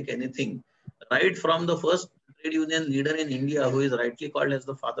it like anything. Right from the first trade union leader in India who is rightly called as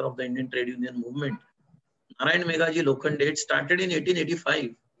the father of the Indian trade union movement, Narayan Meghaji Lokhande, it started in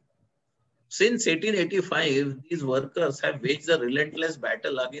 1885. Since 1885, these workers have waged a relentless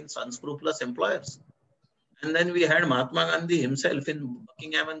battle against unscrupulous employers. And then we had Mahatma Gandhi himself in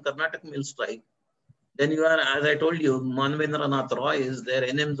Buckingham and Karnataka mill strike. Then you are, as I told you, Manvendranath Roy is there,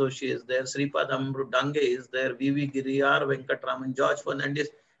 N.M. Joshi is there, Sripad Dange is there, V.V. Giri, R. Venkatraman, George Fernandez.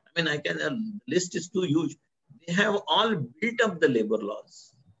 I mean, the list is too huge. They have all built up the labor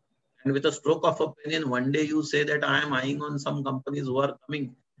laws. And with a stroke of a pen in one day, you say that I am eyeing on some companies who are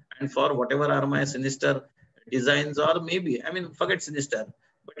coming and for whatever are my sinister designs, or maybe, I mean, forget sinister,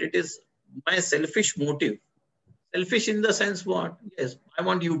 but it is my selfish motive. Selfish in the sense what? Yes, I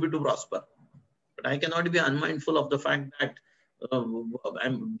want UP to prosper. But I cannot be unmindful of the fact that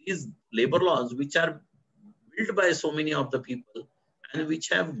these labor laws, which are built by so many of the people and which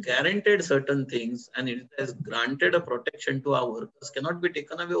have guaranteed certain things and it has granted a protection to our workers, cannot be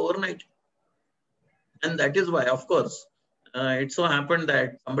taken away overnight. And that is why, of course, it so happened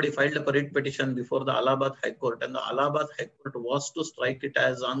that somebody filed a writ petition before the Allahabad High Court, and the Allahabad High Court was to strike it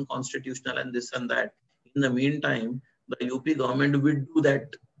as unconstitutional and this and that. In the meantime, the UP government would do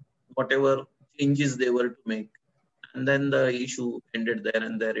that, whatever changes they were to make. And then the issue ended there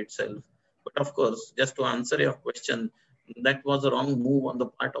and there itself. But of course, just to answer your question, that was a wrong move on the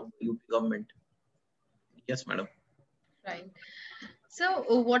part of the UP government. Yes, madam. Right. So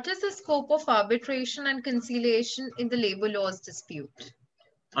what is the scope of arbitration and conciliation in the labor laws dispute?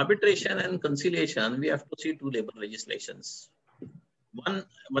 Arbitration and conciliation, we have to see two labor legislations.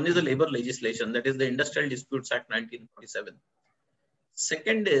 One is the labor legislation, that is the Industrial Disputes Act 1947.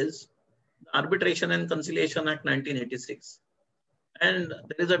 Second is the Arbitration and Conciliation Act 1986. And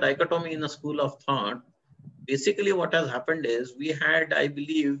there is a dichotomy in the school of thought. Basically what has happened is we had, I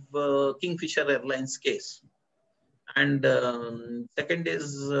believe, Kingfisher Airlines case. And second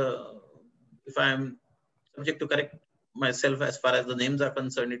is, if I am subject to correct myself as far as the names are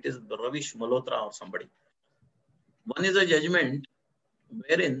concerned, it is Ravish Malhotra or somebody. One is a judgment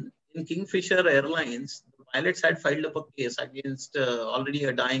wherein in Kingfisher Airlines, the pilots had filed up a case against already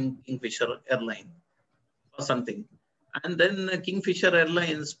a dying Kingfisher airline or something. And then Kingfisher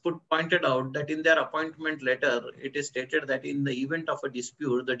Airlines pointed out that in their appointment letter, it is stated that in the event of a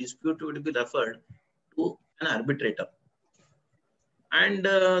dispute, the dispute would be referred to an arbitrator. And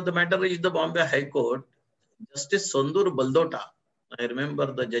the matter reached the Bombay High Court. Justice Sondur Baldota, I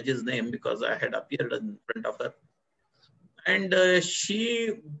remember the judge's name because I had appeared in front of her. And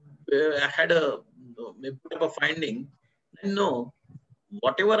she had put up a finding, and no,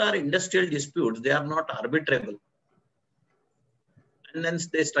 whatever are industrial disputes, they are not arbitrable. And then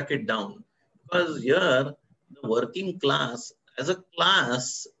they struck it down. Because here, the working class, as a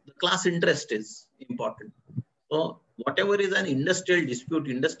class, the class interest is important. So whatever is an industrial dispute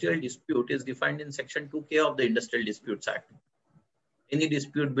is defined in Section 2K of the Industrial Disputes Act. Any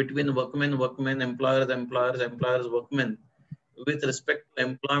dispute between workmen, employers, workmen, with respect to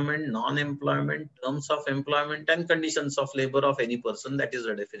employment, non-employment, terms of employment, and conditions of labor of any person, that is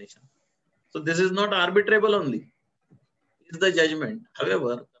the definition. So this is not arbitrable only, is the judgment.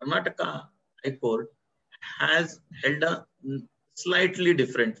 However, Karnataka High Court has held a slightly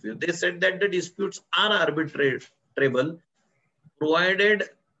different view. They said that the disputes are arbitrable provided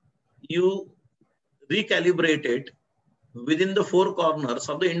you recalibrate it within the four corners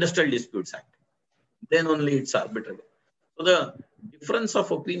of the Industrial Disputes Act. Then only it's arbitrable. So the difference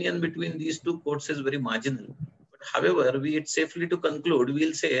of opinion between these two courts is very marginal. But however, it's safely to conclude,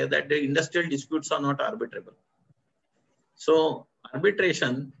 we'll say that the industrial disputes are not arbitrable. So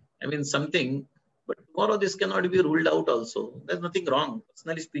arbitration, I mean something, but tomorrow this cannot be ruled out also. There's nothing wrong.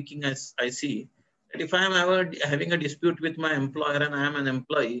 Personally speaking, I see that if I am having a dispute with my employer and I am an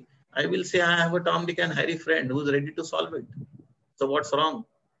employee, I will say I have a Tom, Dick and Harry friend who's ready to solve it. So what's wrong?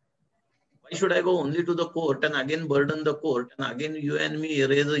 Why should I go only to the court and again burden the court and again you and me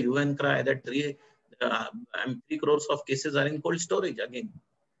raise a UN cry that 3 crores of cases are in cold storage again?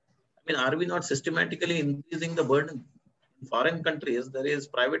 I mean, are we not systematically increasing the burden? In foreign countries, there is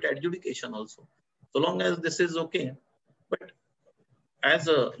private adjudication also. So long as this is okay. But as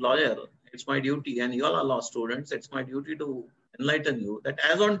a lawyer, it's my duty, and you all are law students, it's my duty to enlighten you that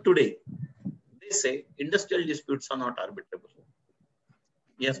as on today, they say industrial disputes are not arbitrable.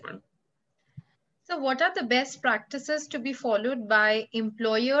 Yes, madam. So what are the best practices to be followed by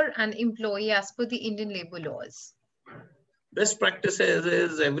employer and employee as per the Indian labor laws? Best practices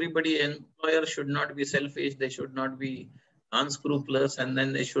is everybody, employer should not be selfish, they should not be unscrupulous, and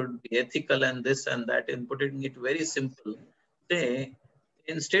then they should be ethical and this and that. And putting it very simple, say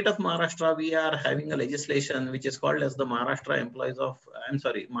in state of Maharashtra, we are having a legislation which is called as the Maharashtra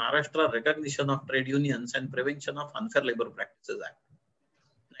Recognition of Trade Unions and Prevention of Unfair Labor Practices Act,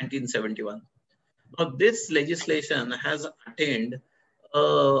 1971. Now, this legislation has attained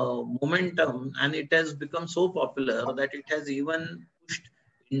momentum, and it has become so popular that it has even pushed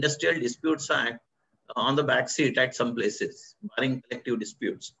Industrial Disputes Act on the back seat at some places, barring collective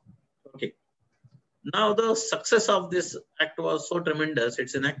disputes. Okay. Now, the success of this act was so tremendous,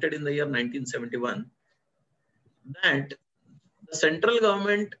 it's enacted in the year 1971, that the central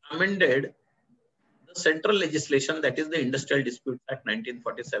government amended the central legislation, that is the Industrial Disputes Act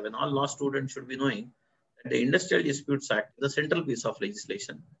 1947. All law students should be knowing that the Industrial Disputes Act is the central piece of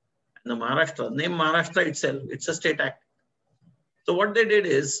legislation. And the Maharashtra, name Maharashtra itself, it's a state act. So what they did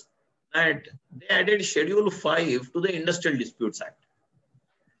is that they added Schedule 5 to the Industrial Disputes Act.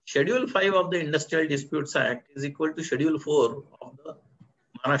 Schedule 5 of the Industrial Disputes Act is equal to Schedule 4 of the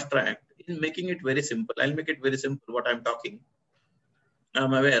Maharashtra Act. In making it very simple, I'll make it very simple what I'm talking.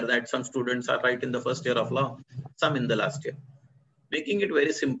 I'm aware that some students are right in the first year of law, some in the last year. Making it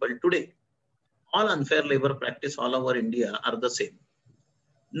very simple, today, all unfair labor practice all over India are the same.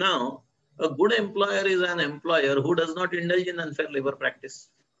 Now, a good employer is an employer who does not indulge in unfair labor practice,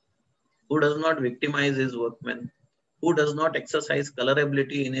 who does not victimize his workmen, who does not exercise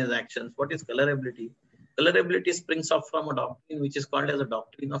colorability in his actions. What is colorability? Colorability springs up from a doctrine which is called as a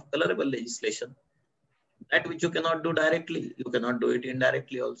doctrine of colorable legislation. That which you cannot do directly, you cannot do it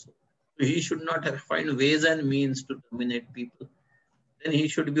indirectly also. He should not find ways and means to terminate people. Then he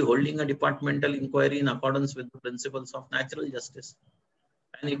should be holding a departmental inquiry in accordance with the principles of natural justice.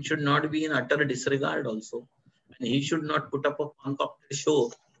 And it should not be in utter disregard also. And he should not put up a concocted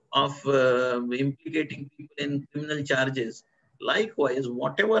show of implicating people in criminal charges. Likewise,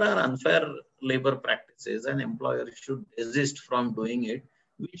 whatever are unfair labor practices, an employer should desist from doing it,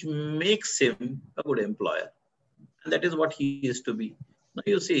 which makes him a good employer. And that is what he is to be. Now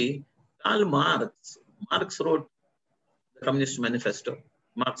you see, Karl Marx wrote the Communist Manifesto,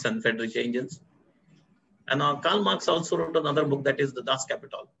 Marx and Friedrich Engels. And Karl Marx also wrote another book, that is the Das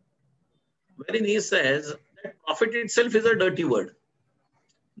Kapital, wherein he says that profit itself is a dirty word.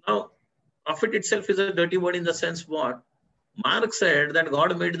 Now, profit itself is a dirty word in the sense what? Marx said that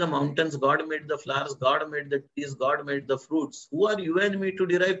God made the mountains, God made the flowers, God made the trees, God made the fruits. Who are you and me to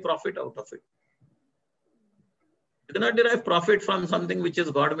derive profit out of it? You cannot derive profit from something which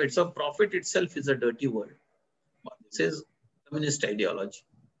is God made. So profit itself is a dirty word. This is communist ideology.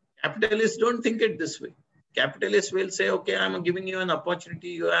 Capitalists don't think it this way. Capitalists will say, okay, I'm giving you an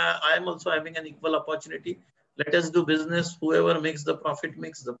opportunity. I am also having an equal opportunity. Let us do business. Whoever makes the profit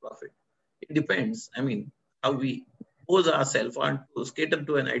makes the profit. It depends. I mean, how we pose ourselves on to cater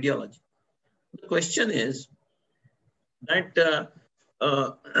to an ideology. The question is that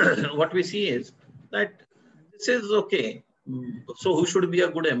what we see is that this is okay. So who should be a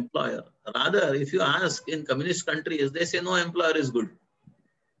good employer? Rather, if you ask in communist countries, they say no employer is good.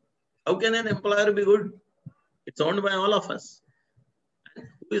 How can an employer be good? It's owned by all of us. And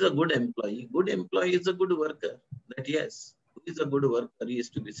who is a good employee? Good employee is a good worker. That yes, who is a good worker? He is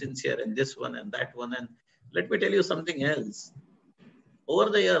to be sincere in this one and that one. And let me tell you something else.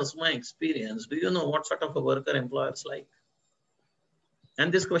 Over the years, my experience, do you know what sort of a worker employers like?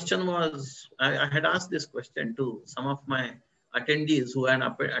 And this question was, I had asked this question to some of my attendees who had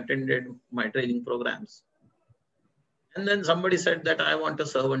attended my training programs. And then somebody said that I want a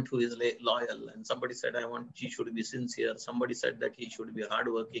servant who is loyal. And somebody said he should be sincere. Somebody said that he should be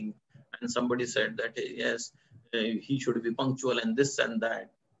hardworking. And somebody said that, yes, he should be punctual and this and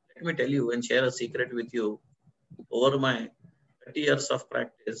that. Let me tell you and share a secret with you. Over my 30 years of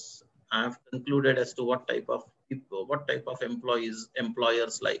practice, I have concluded as to what type of people, what type of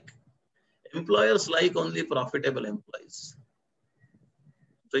employers like. Employers like only profitable employees.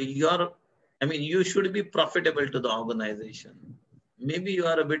 So you should be profitable to the organization. Maybe you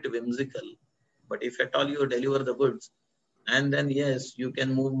are a bit whimsical, but if at all you deliver the goods, and then yes, you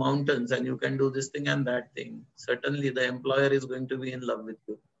can move mountains and you can do this thing and that thing, certainly the employer is going to be in love with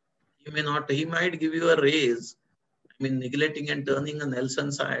you. He might give you a raise. I mean, neglecting and turning a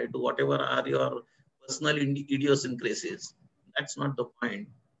Nelson side to whatever are your personal idiosyncrasies. That's not the point.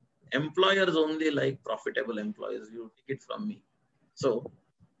 Employers only like profitable employees. You take it from me. So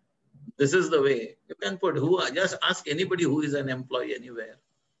this is the way you can put just ask anybody who is an employee anywhere.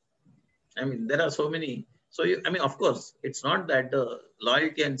 I mean, there are so many. So, of course, it's not that the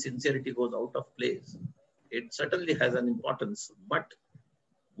loyalty and sincerity goes out of place. It certainly has an importance. But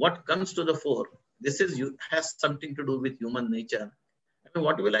what comes to the fore, has something to do with human nature. I mean,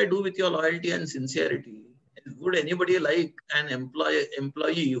 what will I do with your loyalty and sincerity? Would anybody like an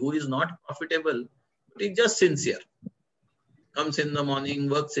employee who is not profitable, but is just sincere? Comes in the morning,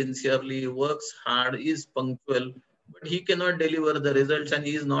 works sincerely, works hard, is punctual, but he cannot deliver the results and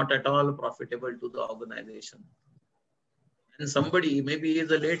he is not at all profitable to the organization. And somebody, maybe he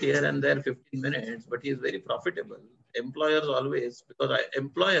is a late here and there 15 minutes, but he is very profitable. Employers always, because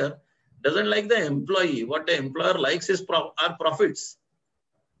employer doesn't like the employee. What the employer likes is are profits.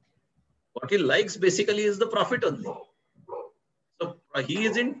 What he likes basically is the profit only. So he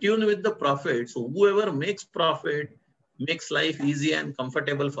is in tune with the profit. So whoever makes profit makes life easy and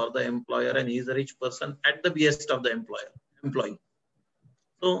comfortable for the employer, and he is a rich person at the behest of the employee.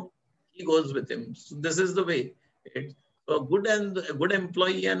 So he goes with him. So this is the way. So a good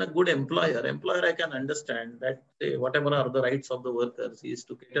employee and a good employer. Employer, I can understand that whatever are the rights of the workers, he is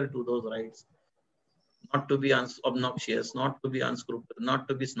to cater to those rights, not to be obnoxious, not to be unscrupulous, not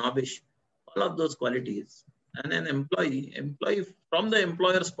to be snobbish. All of those qualities. And an employee from the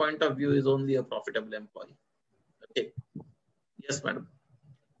employer's point of view is only a profitable employee. Okay. Yes, madam.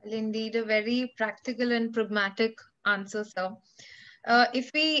 Well, indeed, a very practical and pragmatic answer, sir.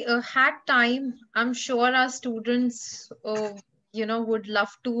 If we had time, I'm sure our students, would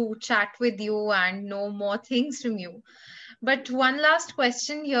love to chat with you and know more things from you. But one last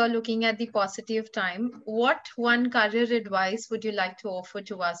question here, looking at the paucity of time. What one career advice would you like to offer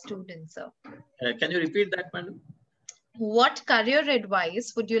to our students, sir? Can you repeat that, madam? What career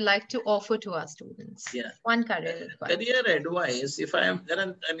advice would you like to offer to our students? Yeah. One career advice. Career advice, if I am,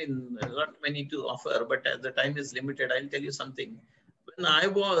 not many to offer, but as the time is limited, I'll tell you something. When I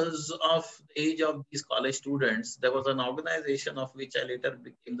was of the age of these college students, there was an organization of which I later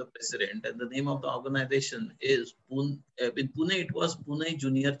became the president, and the name of the organization is in Pune. It was Pune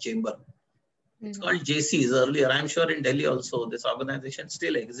Junior Chamber. It's called JCs earlier. I'm sure in Delhi also this organization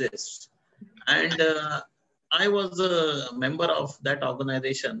still exists, and I was a member of that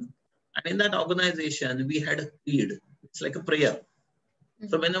organization, and in that organization we had a creed. It's like a prayer.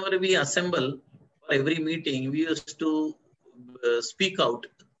 So whenever we assemble for every meeting, we used to speak out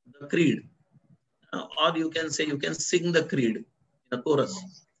the creed, or you can sing the creed in a chorus.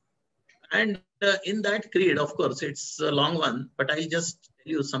 And in that creed, of course, it's a long one, but I just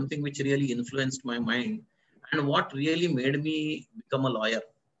tell you something which really influenced my mind and what really made me become a lawyer.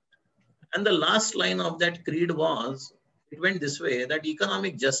 And the last line of that creed was, it went this way, that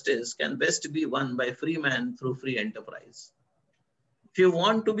economic justice can best be won by free man through free enterprise. If you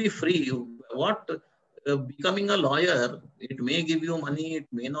want to be free, becoming a lawyer, it may give you money, it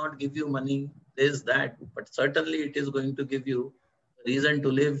may not give you money, there's that, but certainly it is going to give you reason to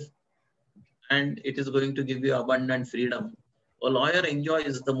live, and it is going to give you abundant freedom. A lawyer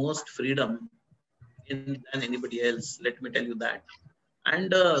enjoys the most freedom than anybody else, let me tell you that.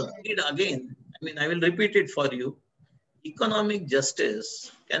 And again, I will repeat it for you. Economic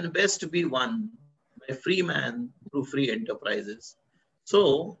justice can best be won by free man through free enterprises.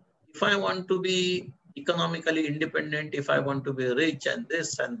 So if I want to be economically independent, if I want to be rich and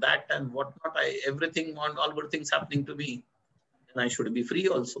this and that and whatnot, all good things happening to me, then I should be free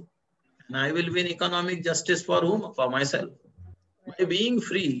also. And I will win economic justice for whom? For myself. By being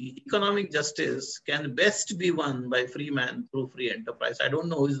free, economic justice can best be won by free man through free enterprise. I don't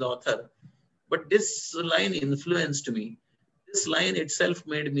know who is the author, but this line influenced me. This line itself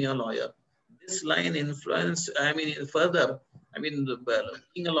made me a lawyer. This line influenced, further, being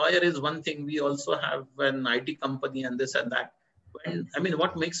a lawyer is one thing. We also have an IT company and this and that.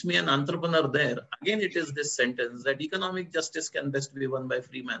 What makes me an entrepreneur there? Again, it is this sentence that economic justice can best be won by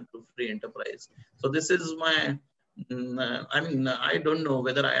free man through free enterprise. So this is my, I don't know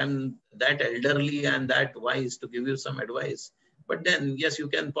whether I am that elderly and that wise to give you some advice. But then, yes, you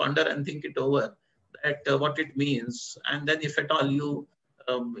can ponder and think it over, that what it means. And then if at all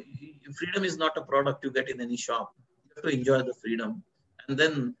freedom is not a product you get in any shop. You have to enjoy the freedom. And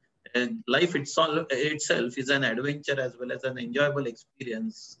then life itself is an adventure as well as an enjoyable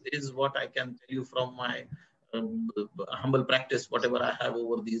experience, is what I can tell you from my humble practice, whatever I have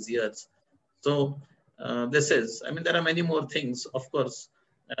over these years. So this is, there are many more things, of course.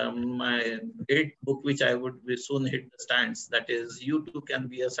 My great book, which I would soon hit the stands, that is, You Too Can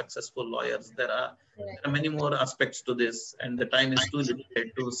Be a Successful Lawyer. There are many more aspects to this, and the time is too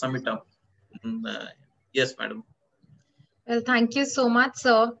limited to sum it up. Yes, madam. Well, thank you so much,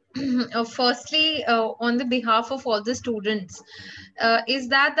 sir. Firstly, on the behalf of all the students, is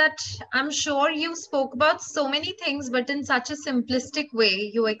that I'm sure you spoke about so many things, but in such a simplistic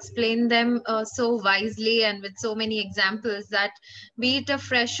way. You explained them so wisely and with so many examples that, be it a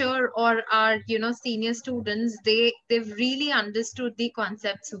fresher or our senior students, they've really understood the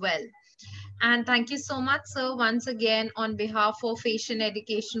concepts well. And thank you so much, sir, once again, on behalf of Asian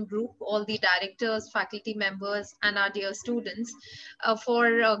Education Group, all the directors, faculty members, and our dear students,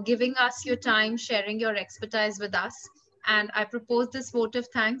 for giving us your time, sharing your expertise with us. And I propose this vote of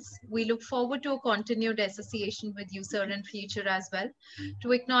thanks. We look forward to a continued association with you, sir, in future as well.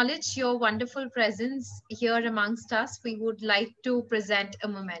 To acknowledge your wonderful presence here amongst us, we would like to present a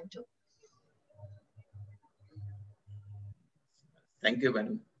memento. Thank you,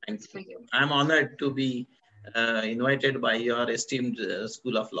 madam. Thank you. I'm honored to be invited by your esteemed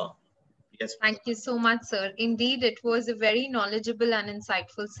School of Law. Yes. Thank you so much, sir. Indeed, it was a very knowledgeable and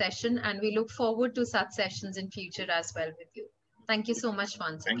insightful session, and we look forward to such sessions in future as well with you. Thank you so much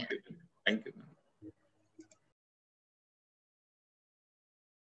once again. Thank you. Thank you.